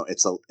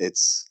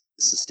it's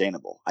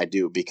sustainable. I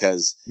do,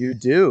 because you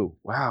do.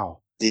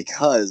 Wow.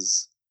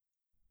 Because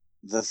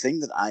the thing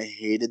that I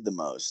hated the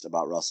most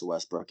about Russell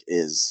Westbrook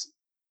is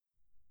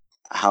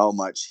how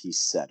much he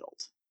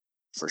settled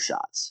for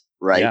shots,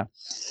 right?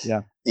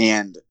 Yeah.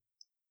 And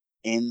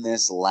in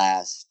this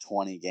last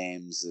 20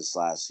 games, this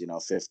last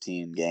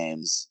 15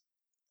 games,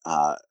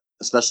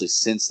 especially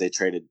since they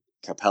traded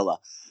Capella,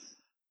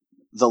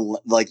 the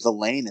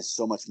lane is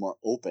so much more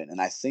open,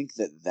 and I think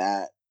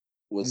that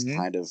was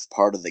kind of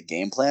part of the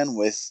game plan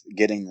with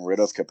getting rid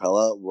of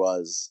Capella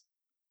was,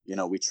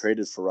 we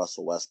traded for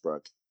Russell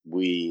Westbrook.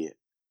 We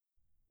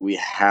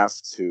have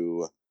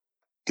to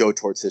go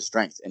towards his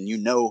strength, and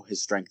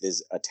his strength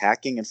is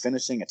attacking and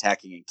finishing,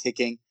 attacking and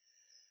kicking,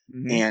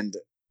 and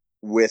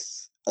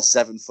with a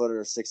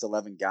 7-footer,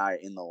 6'11" guy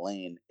in the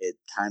lane, it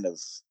kind of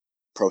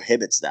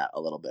prohibits that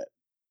a little bit,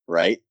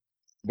 right?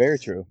 Very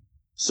true.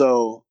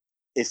 So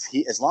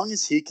as long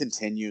as he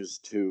continues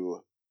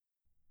to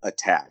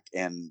attack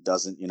and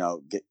doesn't,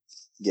 get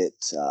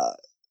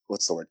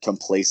what's the word,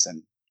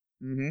 complacent,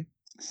 and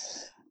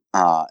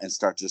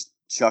start just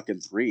chucking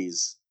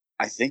threes,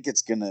 I think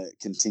it's gonna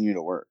continue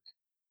to work.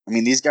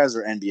 These guys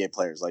are NBA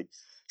players.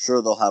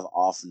 Sure, they'll have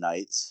off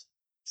nights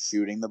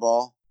shooting the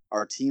ball.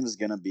 Our team is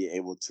going to be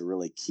able to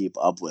really keep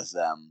up with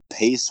them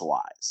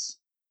pace-wise.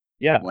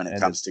 Yeah. When it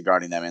comes to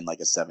guarding them in a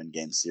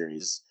 7-game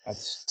series.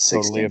 That's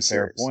totally a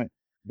fair point,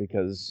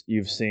 because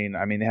you've seen,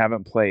 they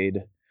haven't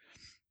played.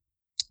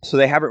 So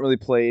they haven't really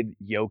played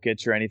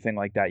Jokic or anything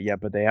like that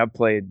yet, but they have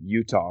played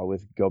Utah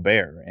with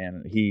Gobert,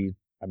 and he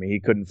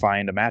couldn't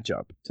find a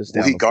matchup to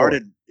stay on the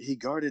floor. He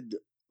guarded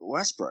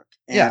Westbrook.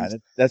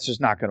 And that's just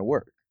not going to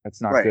work.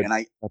 That's not right, good. And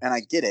I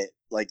get it.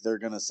 They're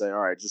going to say, all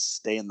right, just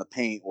stay in the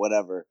paint,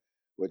 whatever.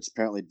 Which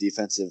apparently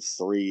defensive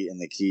 3 in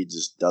the key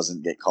just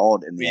doesn't get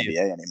called in the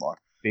NBA anymore.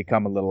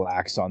 Become a little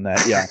lax on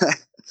that, yeah.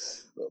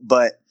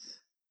 But,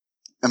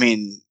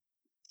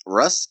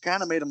 Russ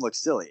kind of made him look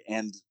silly.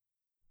 And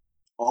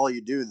all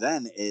you do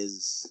then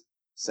is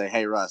say,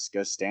 hey, Russ,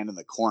 go stand in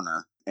the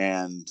corner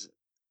and,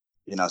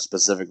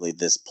 specifically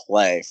this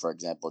play, for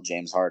example,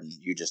 James Harden,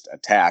 you just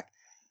attack,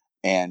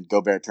 and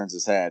Gobert turns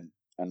his head,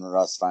 and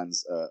Russ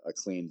finds a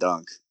clean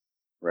dunk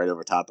right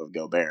over top of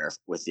Gobert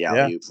with the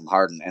alley-oop from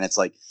Harden. And it's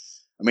like,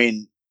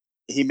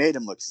 he made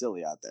him look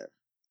silly out there.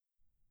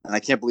 And I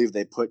can't believe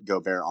they put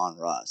Gobert on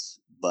Russ,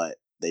 but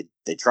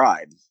they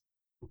tried.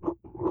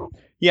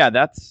 Yeah,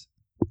 that's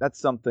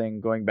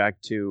something, going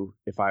back to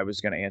if I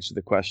was going to answer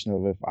the question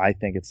of if I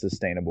think it's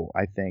sustainable.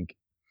 I think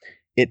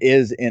it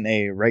is in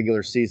a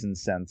regular season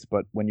sense,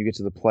 but when you get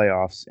to the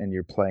playoffs and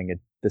you're playing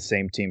the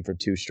same team for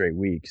 2 straight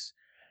weeks,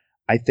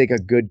 I think a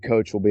good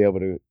coach will be able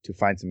to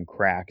find some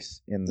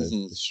cracks in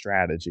the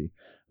strategy.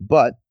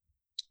 But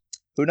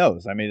who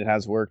knows? I mean, it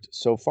has worked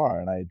so far,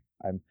 and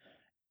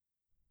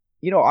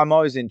I'm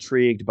always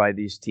intrigued by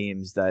these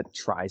teams that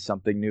try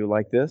something new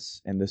like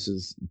this, and this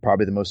is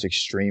probably the most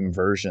extreme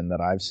version that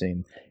I've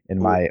seen in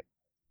my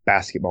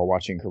basketball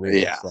watching career.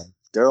 Yeah, so.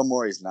 Daryl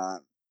Morey's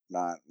not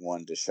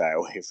one to shy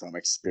away from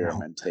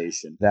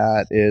experimentation. No,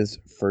 that is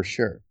for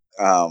sure.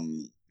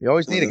 You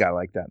always need a guy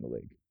like that in the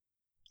league.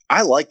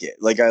 I like it.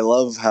 Like, I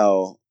love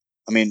how,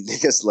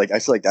 because I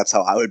feel like that's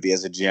how I would be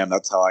as a GM.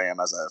 That's how I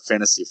am as a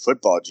fantasy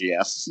football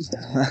GM.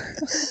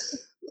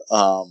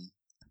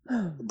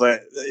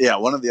 But yeah,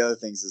 one of the other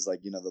things is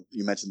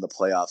you mentioned the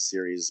playoff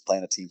series,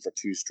 playing a team for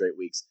 2 straight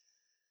weeks.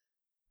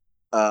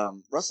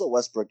 Russell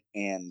Westbrook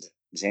and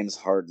James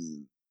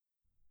Harden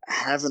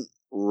haven't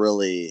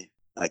really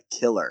a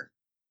killer.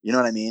 You know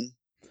what I mean?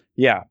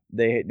 Yeah,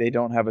 they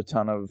don't have a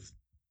ton of.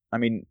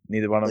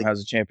 Neither one of them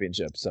has a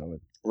championship, so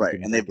right.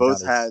 And they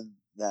both had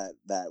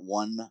that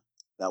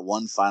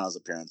one finals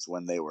appearance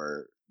when they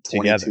were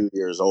 22 together.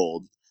 Years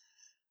old.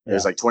 It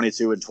was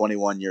 22 and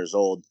 21 years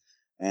old,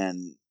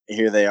 and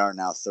here they are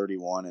now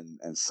 31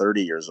 and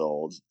 30 years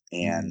old.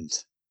 And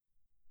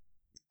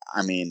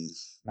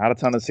not a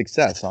ton of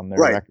success on their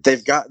record.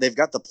 They've got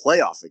the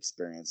playoff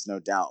experience, no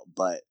doubt.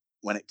 But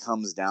when it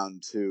comes down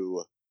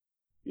to,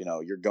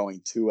 you're going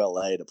to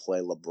LA to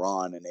play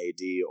LeBron and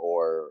AD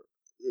or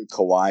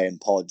Kawhi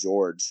and Paul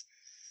George,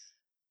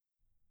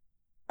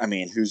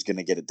 who's going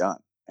to get it done?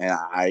 And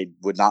I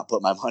would not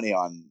put my money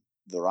on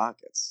the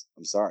Rockets.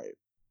 I'm sorry.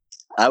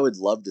 I would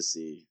love to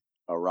see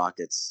a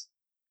Rockets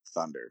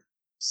Thunder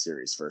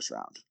series first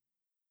round.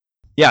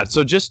 Yeah,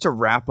 so just to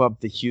wrap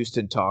up the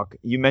Houston talk,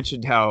 you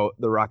mentioned how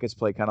the Rockets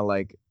play kind of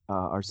like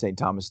our St.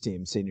 Thomas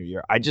team senior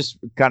year. I just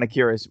kind of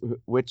curious,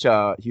 which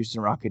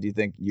Houston Rocket do you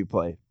think you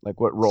play? Like,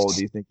 what role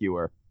do you think you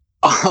were?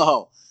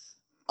 God,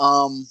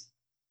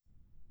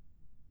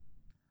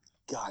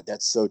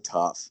 that's so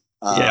tough.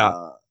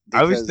 Yeah,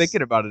 I was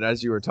thinking about it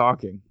as you were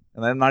talking,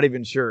 and I'm not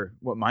even sure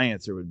what my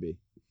answer would be.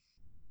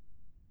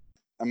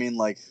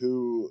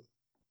 Who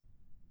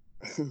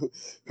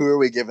are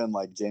we giving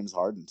James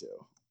Harden to?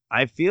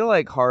 I feel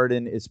like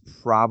Harden is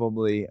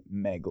probably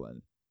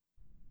Meglin.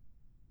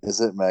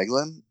 Is it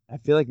Meglin? I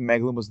feel like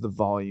Meglin was the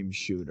volume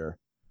shooter.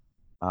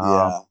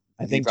 Yeah.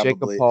 I think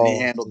Jacob Paul. He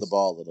handled the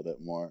ball a little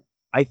bit more.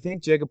 I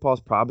think Jacob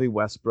Paul's probably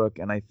Westbrook,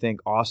 and I think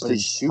Austin. But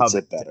he shoots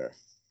it better.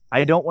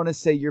 I don't want to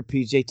say you're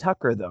PJ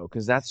Tucker, though,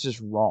 because that's just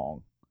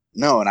wrong.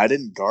 No, and I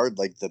didn't guard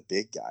the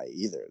big guy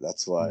either.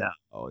 That's why.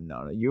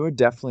 No. You were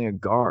definitely a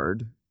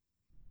guard.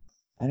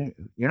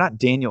 You're not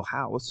Daniel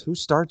House. Who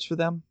starts for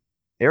them?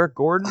 Eric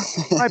Gordon?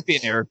 Might be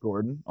an Eric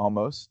Gordon,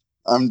 almost.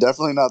 I'm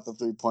definitely not the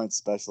 3-point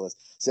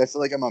specialist. See, I feel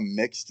like I'm a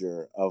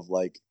mixture of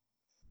I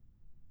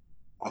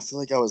feel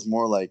like I was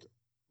more like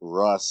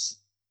Russ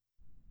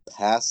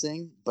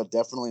passing, but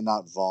definitely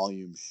not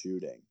volume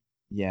shooting.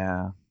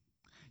 Yeah.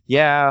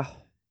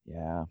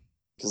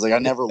 Because I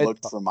never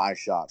looked for my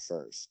shot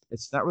first.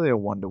 It's not really a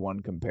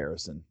 1-to-1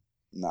 comparison.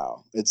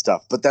 No, it's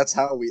tough. But that's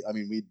how we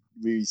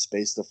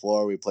spaced the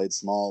floor. We played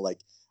small.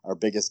 Our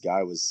biggest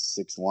guy was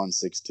 6'1",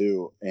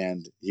 6'2",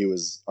 and he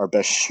was our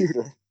best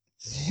shooter.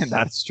 And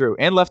that's true.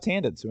 And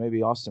left-handed, so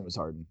maybe Austin was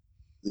Harden.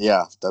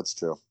 Yeah, that's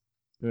true.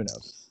 Who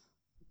knows?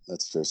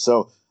 That's true.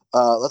 So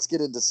let's get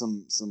into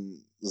some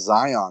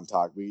Zion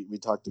talk. We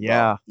talked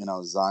about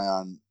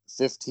Zion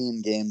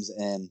 15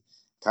 in,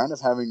 kind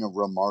of having a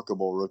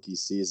remarkable rookie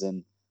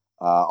season.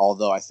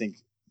 Although I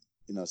think,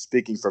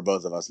 speaking for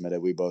both of us,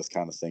 we both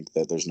kind of think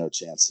that there's no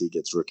chance he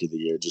gets Rookie of the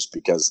Year just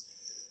because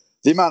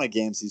the amount of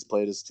games he's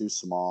played is too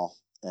small,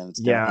 and it's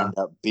going to end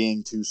up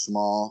being too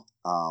small,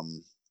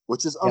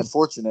 which is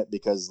unfortunate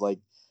because,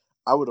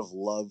 I would have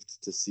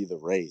loved to see the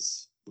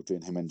race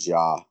between him and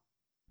Ja.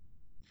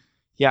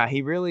 Yeah,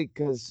 he really,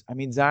 because,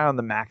 Zion,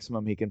 the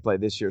maximum he can play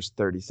this year is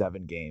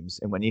 37 games,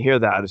 and when you hear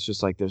that, it's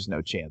just there's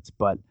no chance,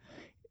 but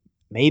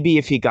maybe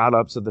if he got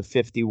up to the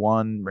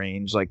 51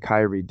 range like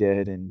Kyrie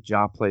did and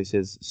Ja plays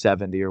his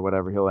 70 or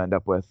whatever he'll end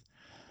up with,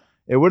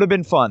 it would have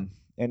been fun.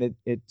 And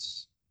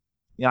it's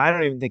I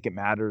don't even think it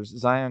matters.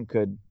 Zion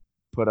could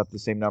put up the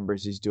same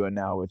numbers he's doing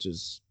now, which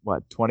is,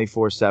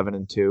 24, 7,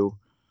 and 2,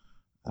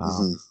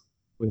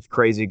 with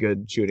crazy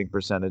good shooting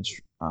percentage.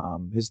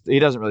 He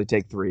doesn't really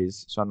take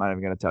threes, so I'm not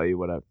even going to tell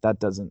you I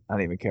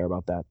don't even care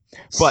about that.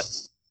 But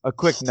a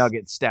quick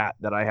nugget stat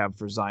that I have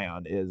for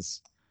Zion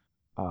is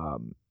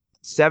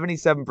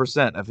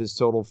 77% of his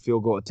total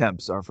field goal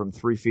attempts are from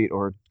 3 feet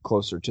or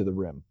closer to the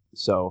rim.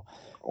 So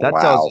that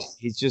tells you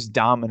he's just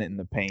dominant in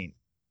the paint.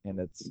 And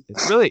it's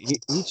really,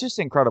 he's just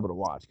incredible to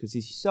watch because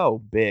he's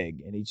so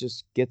big and he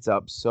just gets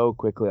up so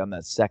quickly on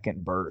that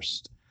second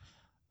burst.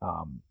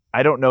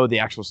 I don't know the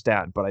actual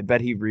stat, but I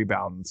bet he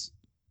rebounds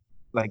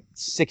like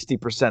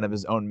 60% of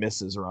his own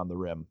misses around the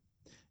rim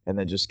and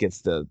then just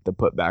gets the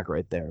putback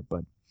right there.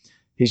 But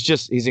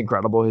he's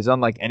incredible. He's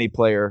unlike any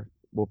player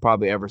we'll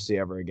probably ever see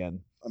ever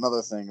again.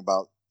 Another thing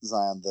about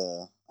Zion,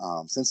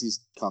 since he's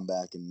come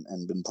back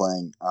and been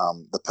playing,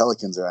 the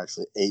Pelicans are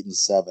actually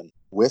 8-7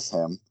 with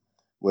him,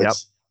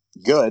 which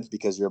good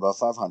because you're above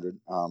 500.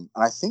 And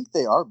I think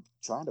they are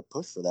trying to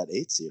push for that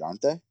 8 seed,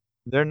 aren't they?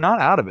 They're not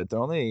out of it. They're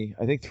only,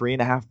 I think,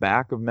 3.5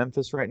 back of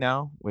Memphis right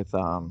now. With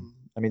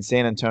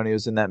San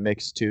Antonio's in that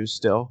mix too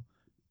still.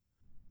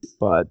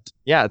 But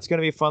yeah, it's going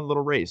to be a fun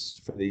little race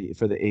for the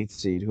 8th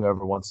seed.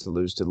 Whoever wants to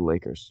lose to the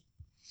Lakers.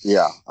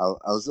 Yeah, I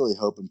was really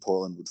hoping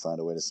Portland would find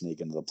a way to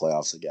sneak into the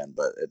playoffs again,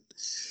 but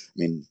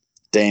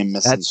Dame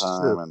missing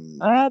time, true.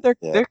 And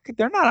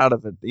they're not out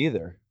of it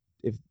either.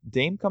 If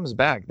Dame comes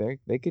back,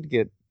 they could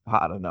get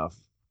hot enough.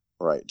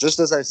 Right, just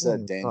as I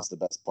said, Dame's the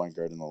best point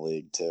guard in the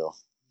league too.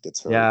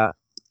 Gets hurt. Yeah,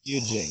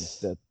 you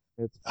jinxed it.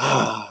 It's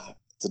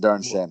a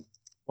darn shame.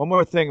 One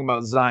more thing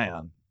about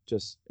Zion.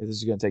 This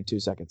is going to take 2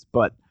 seconds,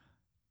 but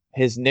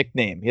his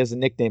nickname. He has a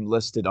nickname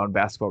listed on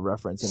Basketball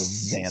Reference, and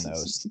it's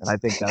Xanos, and I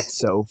think that's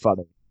so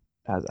funny.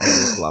 I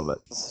just love it.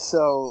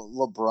 So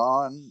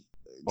LeBron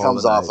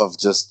comes off of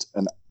just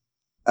an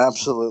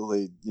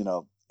absolutely,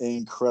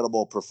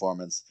 incredible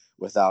performance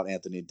without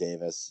Anthony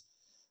Davis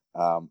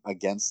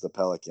against the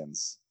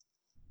Pelicans.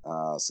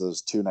 So it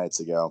was 2 nights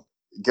ago.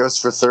 Goes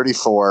for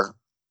 34,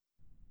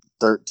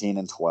 13,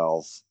 and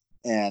 12.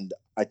 And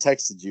I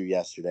texted you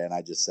yesterday, and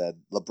I just said,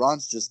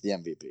 LeBron's just the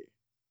MVP.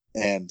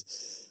 And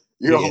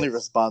your only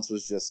response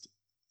was just,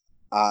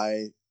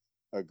 I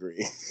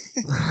agree.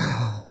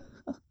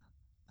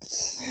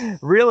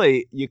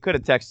 Really, you could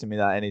have texted me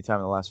that anytime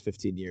in the last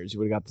 15 years. You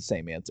would have got the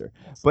same answer.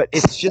 But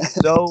it's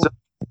just so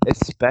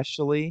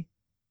especially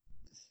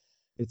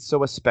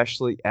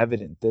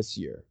evident this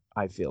year,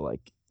 I feel like.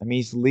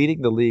 He's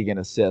leading the league in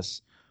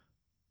assists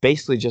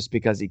basically just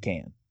because he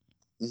can.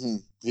 Mm-hmm.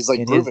 He's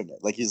proving it.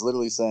 Like he's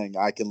literally saying,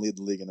 I can lead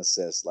the league in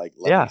assists. Like,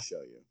 let me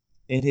show you.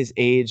 In his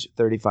age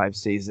 35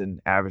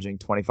 season, averaging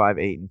 25,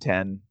 8, and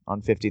 10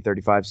 on 50,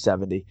 35,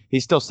 70. He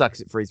still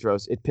sucks at free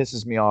throws. It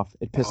pisses me off.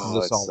 It pisses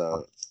us all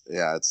off.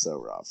 Yeah, it's so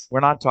rough.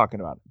 We're not talking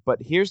about it. But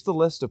here's the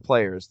list of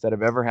players that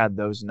have ever had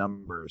those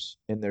numbers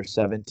in their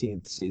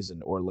 17th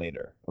season or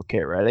later. Okay,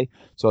 ready?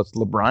 So it's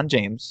LeBron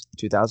James,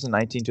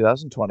 2019,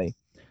 2020.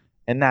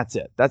 And that's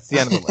it. That's the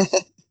end of the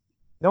list.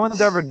 No one's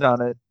ever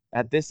done it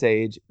at this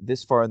age,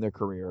 this far in their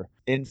career.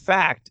 In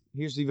fact,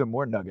 here's even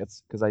more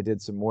nuggets because I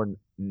did some more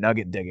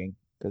nugget digging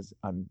because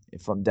I'm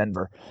from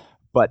Denver.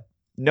 But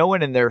no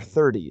one in their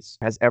 30s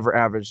has ever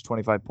averaged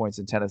 25 points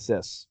and 10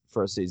 assists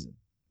for a season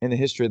in the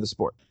history of the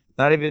sport.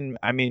 Not even,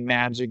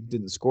 Magic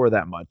didn't score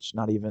that much.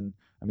 Not even,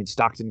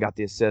 Stockton got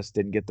the assist,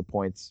 didn't get the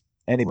points.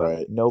 Anybody,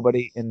 right.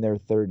 Nobody in their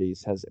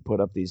 30s has put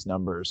up these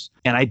numbers.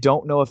 And I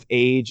don't know if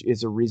age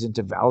is a reason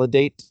to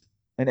validate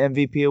an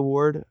MVP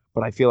award,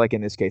 but I feel like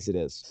in this case it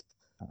is.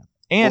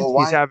 And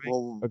he's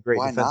having a great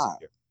defensive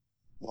year.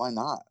 Why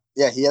not?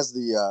 Yeah, he has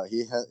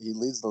he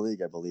leads the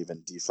league, I believe,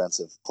 in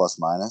defensive plus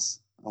minus.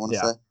 I want to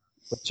say,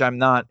 which I'm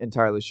not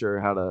entirely sure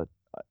how to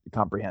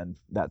comprehend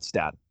that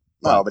stat.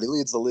 No, but he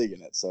leads the league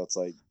in it, so it's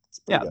like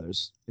good.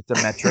 It's a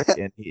metric,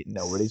 and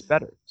nobody's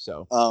better.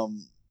 So, one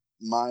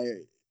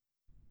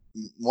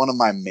of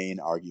my main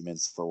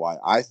arguments for why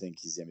I think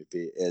he's the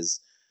MVP is,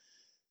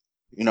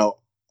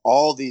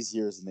 all these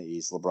years in the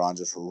East, LeBron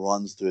just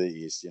runs through the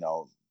East.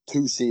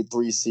 2 seed,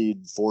 3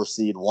 seed, 4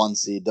 seed, 1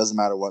 seed, doesn't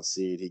matter what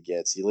seed he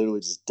gets. He literally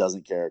just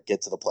doesn't care.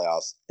 Get to the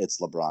playoffs. It's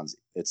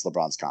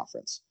LeBron's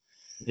conference.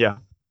 Yeah.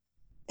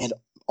 And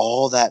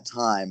all that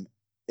time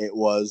it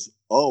was,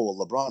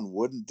 LeBron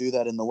wouldn't do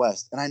that in the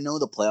West. And I know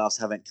the playoffs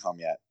haven't come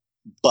yet,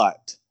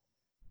 but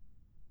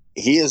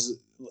he is,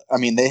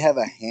 they have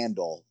a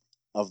handle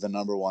of the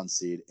number 1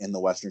 seed in the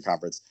Western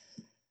Conference.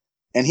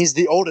 And he's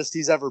the oldest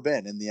he's ever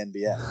been in the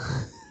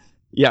NBA.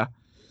 Yeah.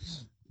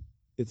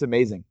 It's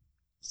amazing.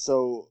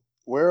 So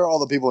where are all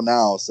the people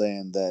now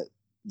saying that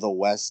the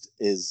West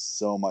is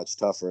so much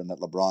tougher and that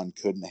LeBron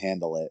couldn't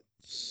handle it?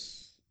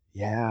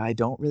 Yeah, I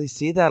don't really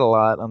see that a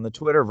lot on the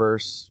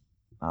Twitterverse.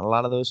 Not a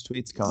lot of those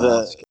tweets coming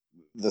out.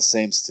 The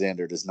same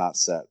standard is not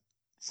set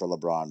for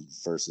LeBron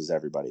versus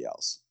everybody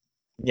else.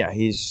 Yeah,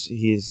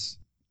 he's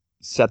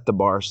set the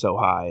bar so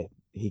high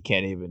he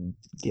can't even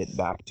get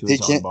back to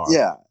his own bar.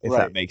 Yeah, if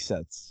that makes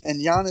sense.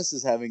 And Giannis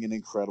is having an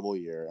incredible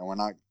year, and we're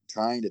not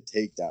trying to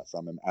take that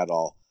from him at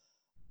all.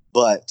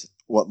 But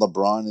what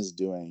LeBron is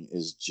doing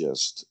is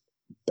just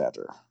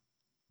better.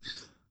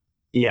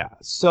 Yeah.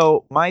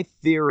 So my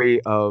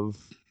theory of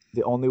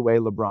the only way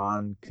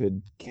LeBron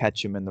could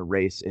catch him in the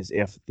race is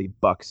if the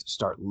Bucks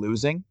start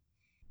losing,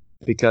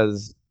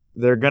 because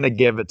they're going to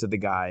give it to the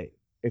guy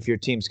if your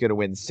team's going to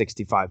win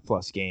 65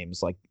 plus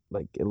games, like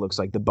it looks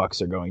like the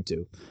Bucks are going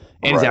to,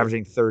 and he's Right.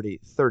 averaging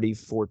 30,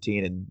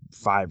 14 and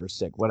 5 or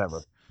 6,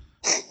 whatever.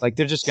 Like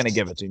they're just going to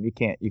give it to him. You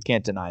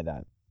can't deny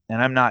that.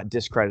 And I'm not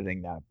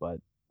discrediting that, but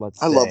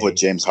I love what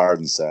James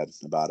Harden said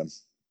about him.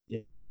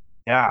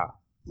 Yeah.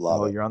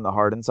 Love it. You're on the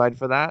Harden side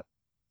for that?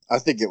 I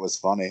think it was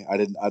funny.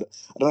 I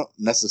don't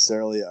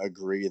necessarily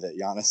agree that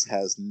Giannis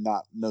has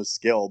no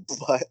skill,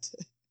 but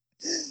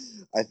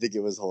I think it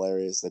was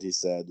hilarious that he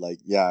said, like,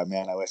 yeah,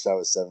 man, I wish I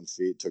was 7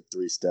 feet, took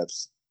 3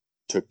 steps,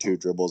 took 2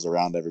 dribbles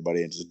around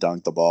everybody and just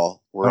dunked the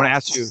ball. I'm going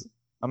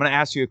to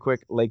ask you a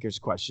quick Lakers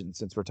question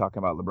since we're talking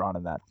about LeBron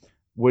and that.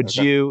 Would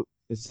you,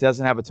 this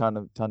doesn't have a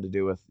ton to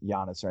do with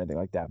Giannis or anything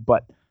like that,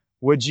 but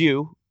would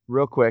you,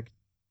 real quick,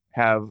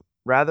 have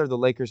rather the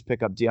Lakers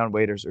pick up Dion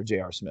Waiters or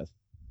J.R. Smith?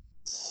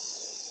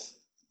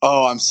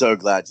 Oh, I'm so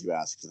glad you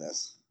asked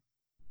this.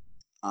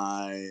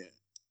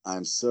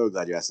 I'm so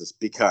glad you asked this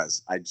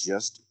because I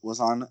just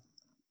was on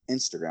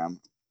Instagram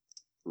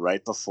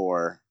right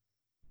before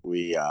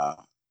we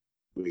got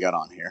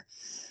on here.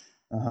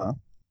 Uh-huh.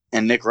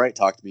 And Nick Wright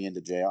talked me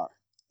into JR.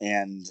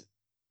 And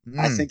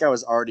I think I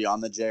was already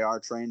on the JR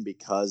train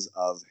because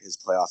of his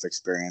playoff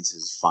experience,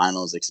 his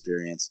finals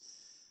experience.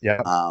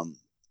 Yeah.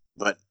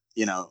 But,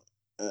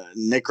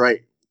 Nick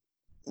Wright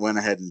went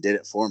ahead and did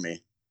it for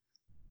me.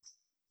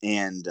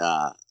 And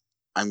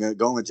I'm going to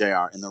go with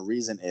JR. And the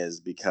reason is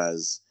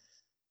because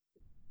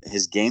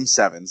his game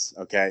 7s,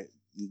 okay?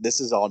 This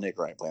is all Nick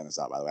Wright playing this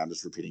out, by the way. I'm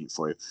just repeating it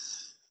for you.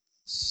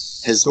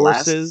 His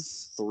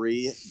last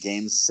 3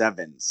 game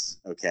 7s,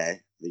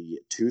 okay? The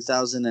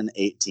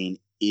 2018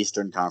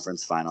 Eastern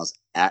Conference Finals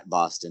at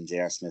Boston.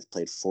 J.R. Smith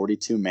played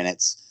 42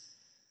 minutes,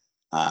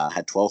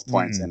 had 12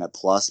 points, and a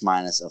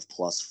plus-minus of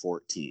plus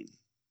 14.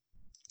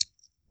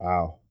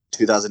 Wow.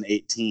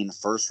 2018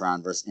 first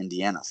round versus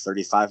Indiana,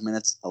 35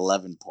 minutes,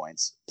 11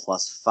 points,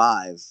 plus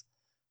 5,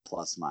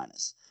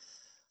 plus-minus.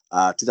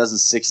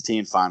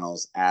 2016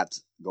 finals at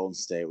Golden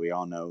State. We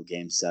all know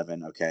Game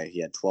 7. Okay,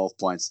 he had 12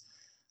 points.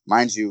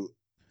 Mind you,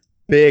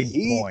 big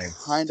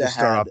points to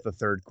start off the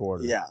third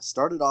quarter. Yeah,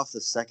 started off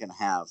the second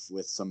half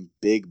with some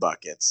big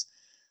buckets.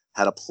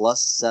 Had a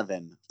plus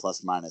 7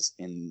 plus-minus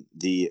in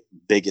the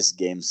biggest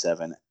Game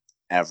 7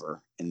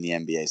 ever in the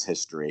NBA's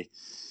history,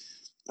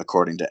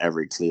 according to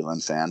every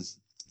Cleveland fan.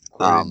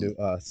 According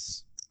to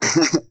us.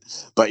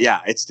 But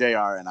yeah, it's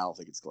JR, and I don't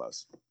think it's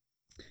close.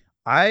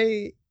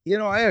 I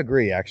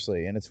agree,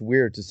 actually, and it's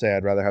weird to say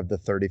I'd rather have the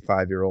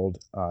 35-year-old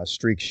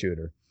streak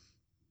shooter.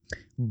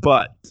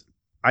 But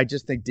I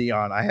just think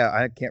Dion,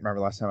 I can't remember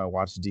the last time I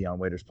watched Dion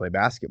Waiters play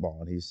basketball,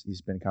 and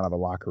he's been kind of a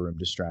locker room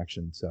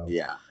distraction. So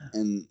yeah,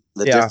 and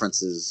the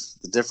difference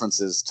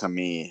is to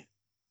me,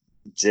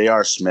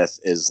 J.R. Smith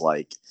is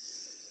like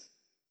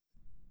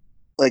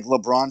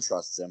LeBron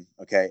trusts him,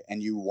 okay,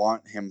 and you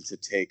want him to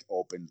take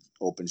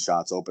open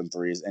shots, open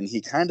threes, and he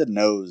kind of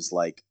knows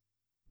like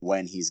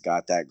when he's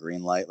got that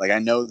green light. Like I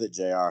know that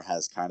JR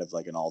has kind of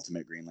like an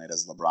ultimate green light,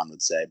 as LeBron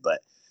would say,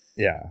 but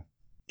yeah,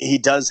 he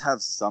does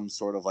have some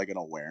sort of like an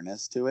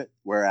awareness to it.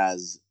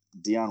 Whereas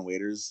Dion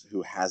Waiters,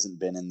 who hasn't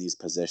been in these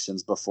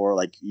positions before,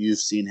 like you've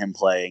seen him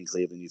play in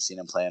Cleveland, you've seen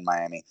him play in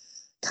Miami,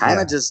 kind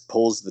of just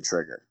pulls the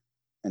trigger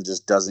and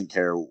just doesn't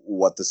care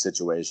what the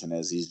situation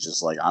is. He's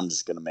just like, I'm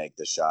just going to make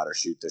this shot or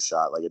shoot this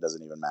shot. Like it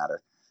doesn't even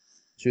matter.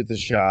 Shoot the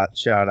shot.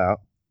 Shout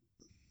out.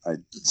 I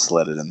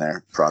slid it in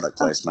there. Product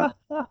placement.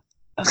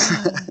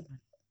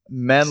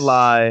 Men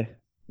lie,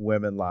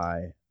 women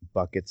lie,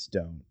 buckets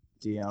don't.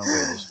 Dion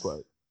Waiters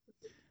quote.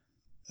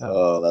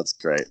 Oh, that's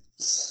great.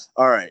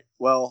 All right.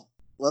 Well,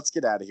 let's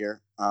get out of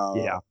here.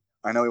 Yeah.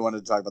 I know we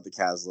wanted to talk about the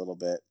Cavs a little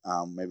bit.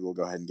 Maybe we'll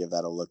go ahead and give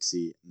that a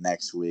look-see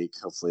next week.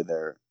 Hopefully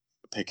they're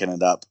picking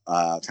it up,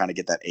 trying to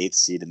get that 8th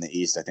seed in the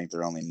East. I think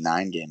they're only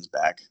 9 games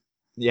back.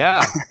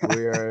 Yeah,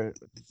 we're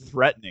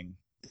threatening.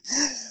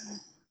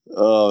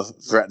 Oh,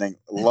 threatening.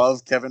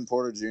 Love Kevin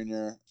Porter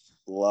Jr.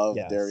 Love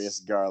Darius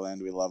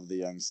Garland. We love the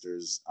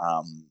youngsters.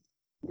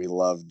 We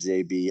love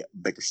JB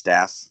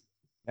Bickerstaff.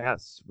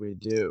 Yes, we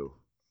do.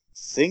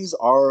 Things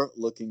are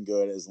looking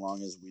good as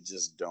long as we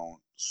just don't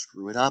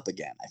screw it up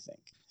again, I think.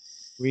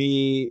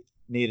 We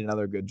need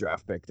another good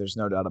draft pick. There's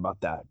no doubt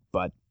about that.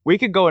 But we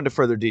could go into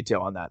further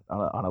detail on that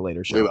on a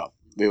later show.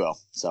 We will.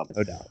 So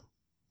no doubt.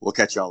 We'll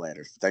catch y'all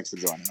later. Thanks for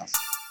joining us.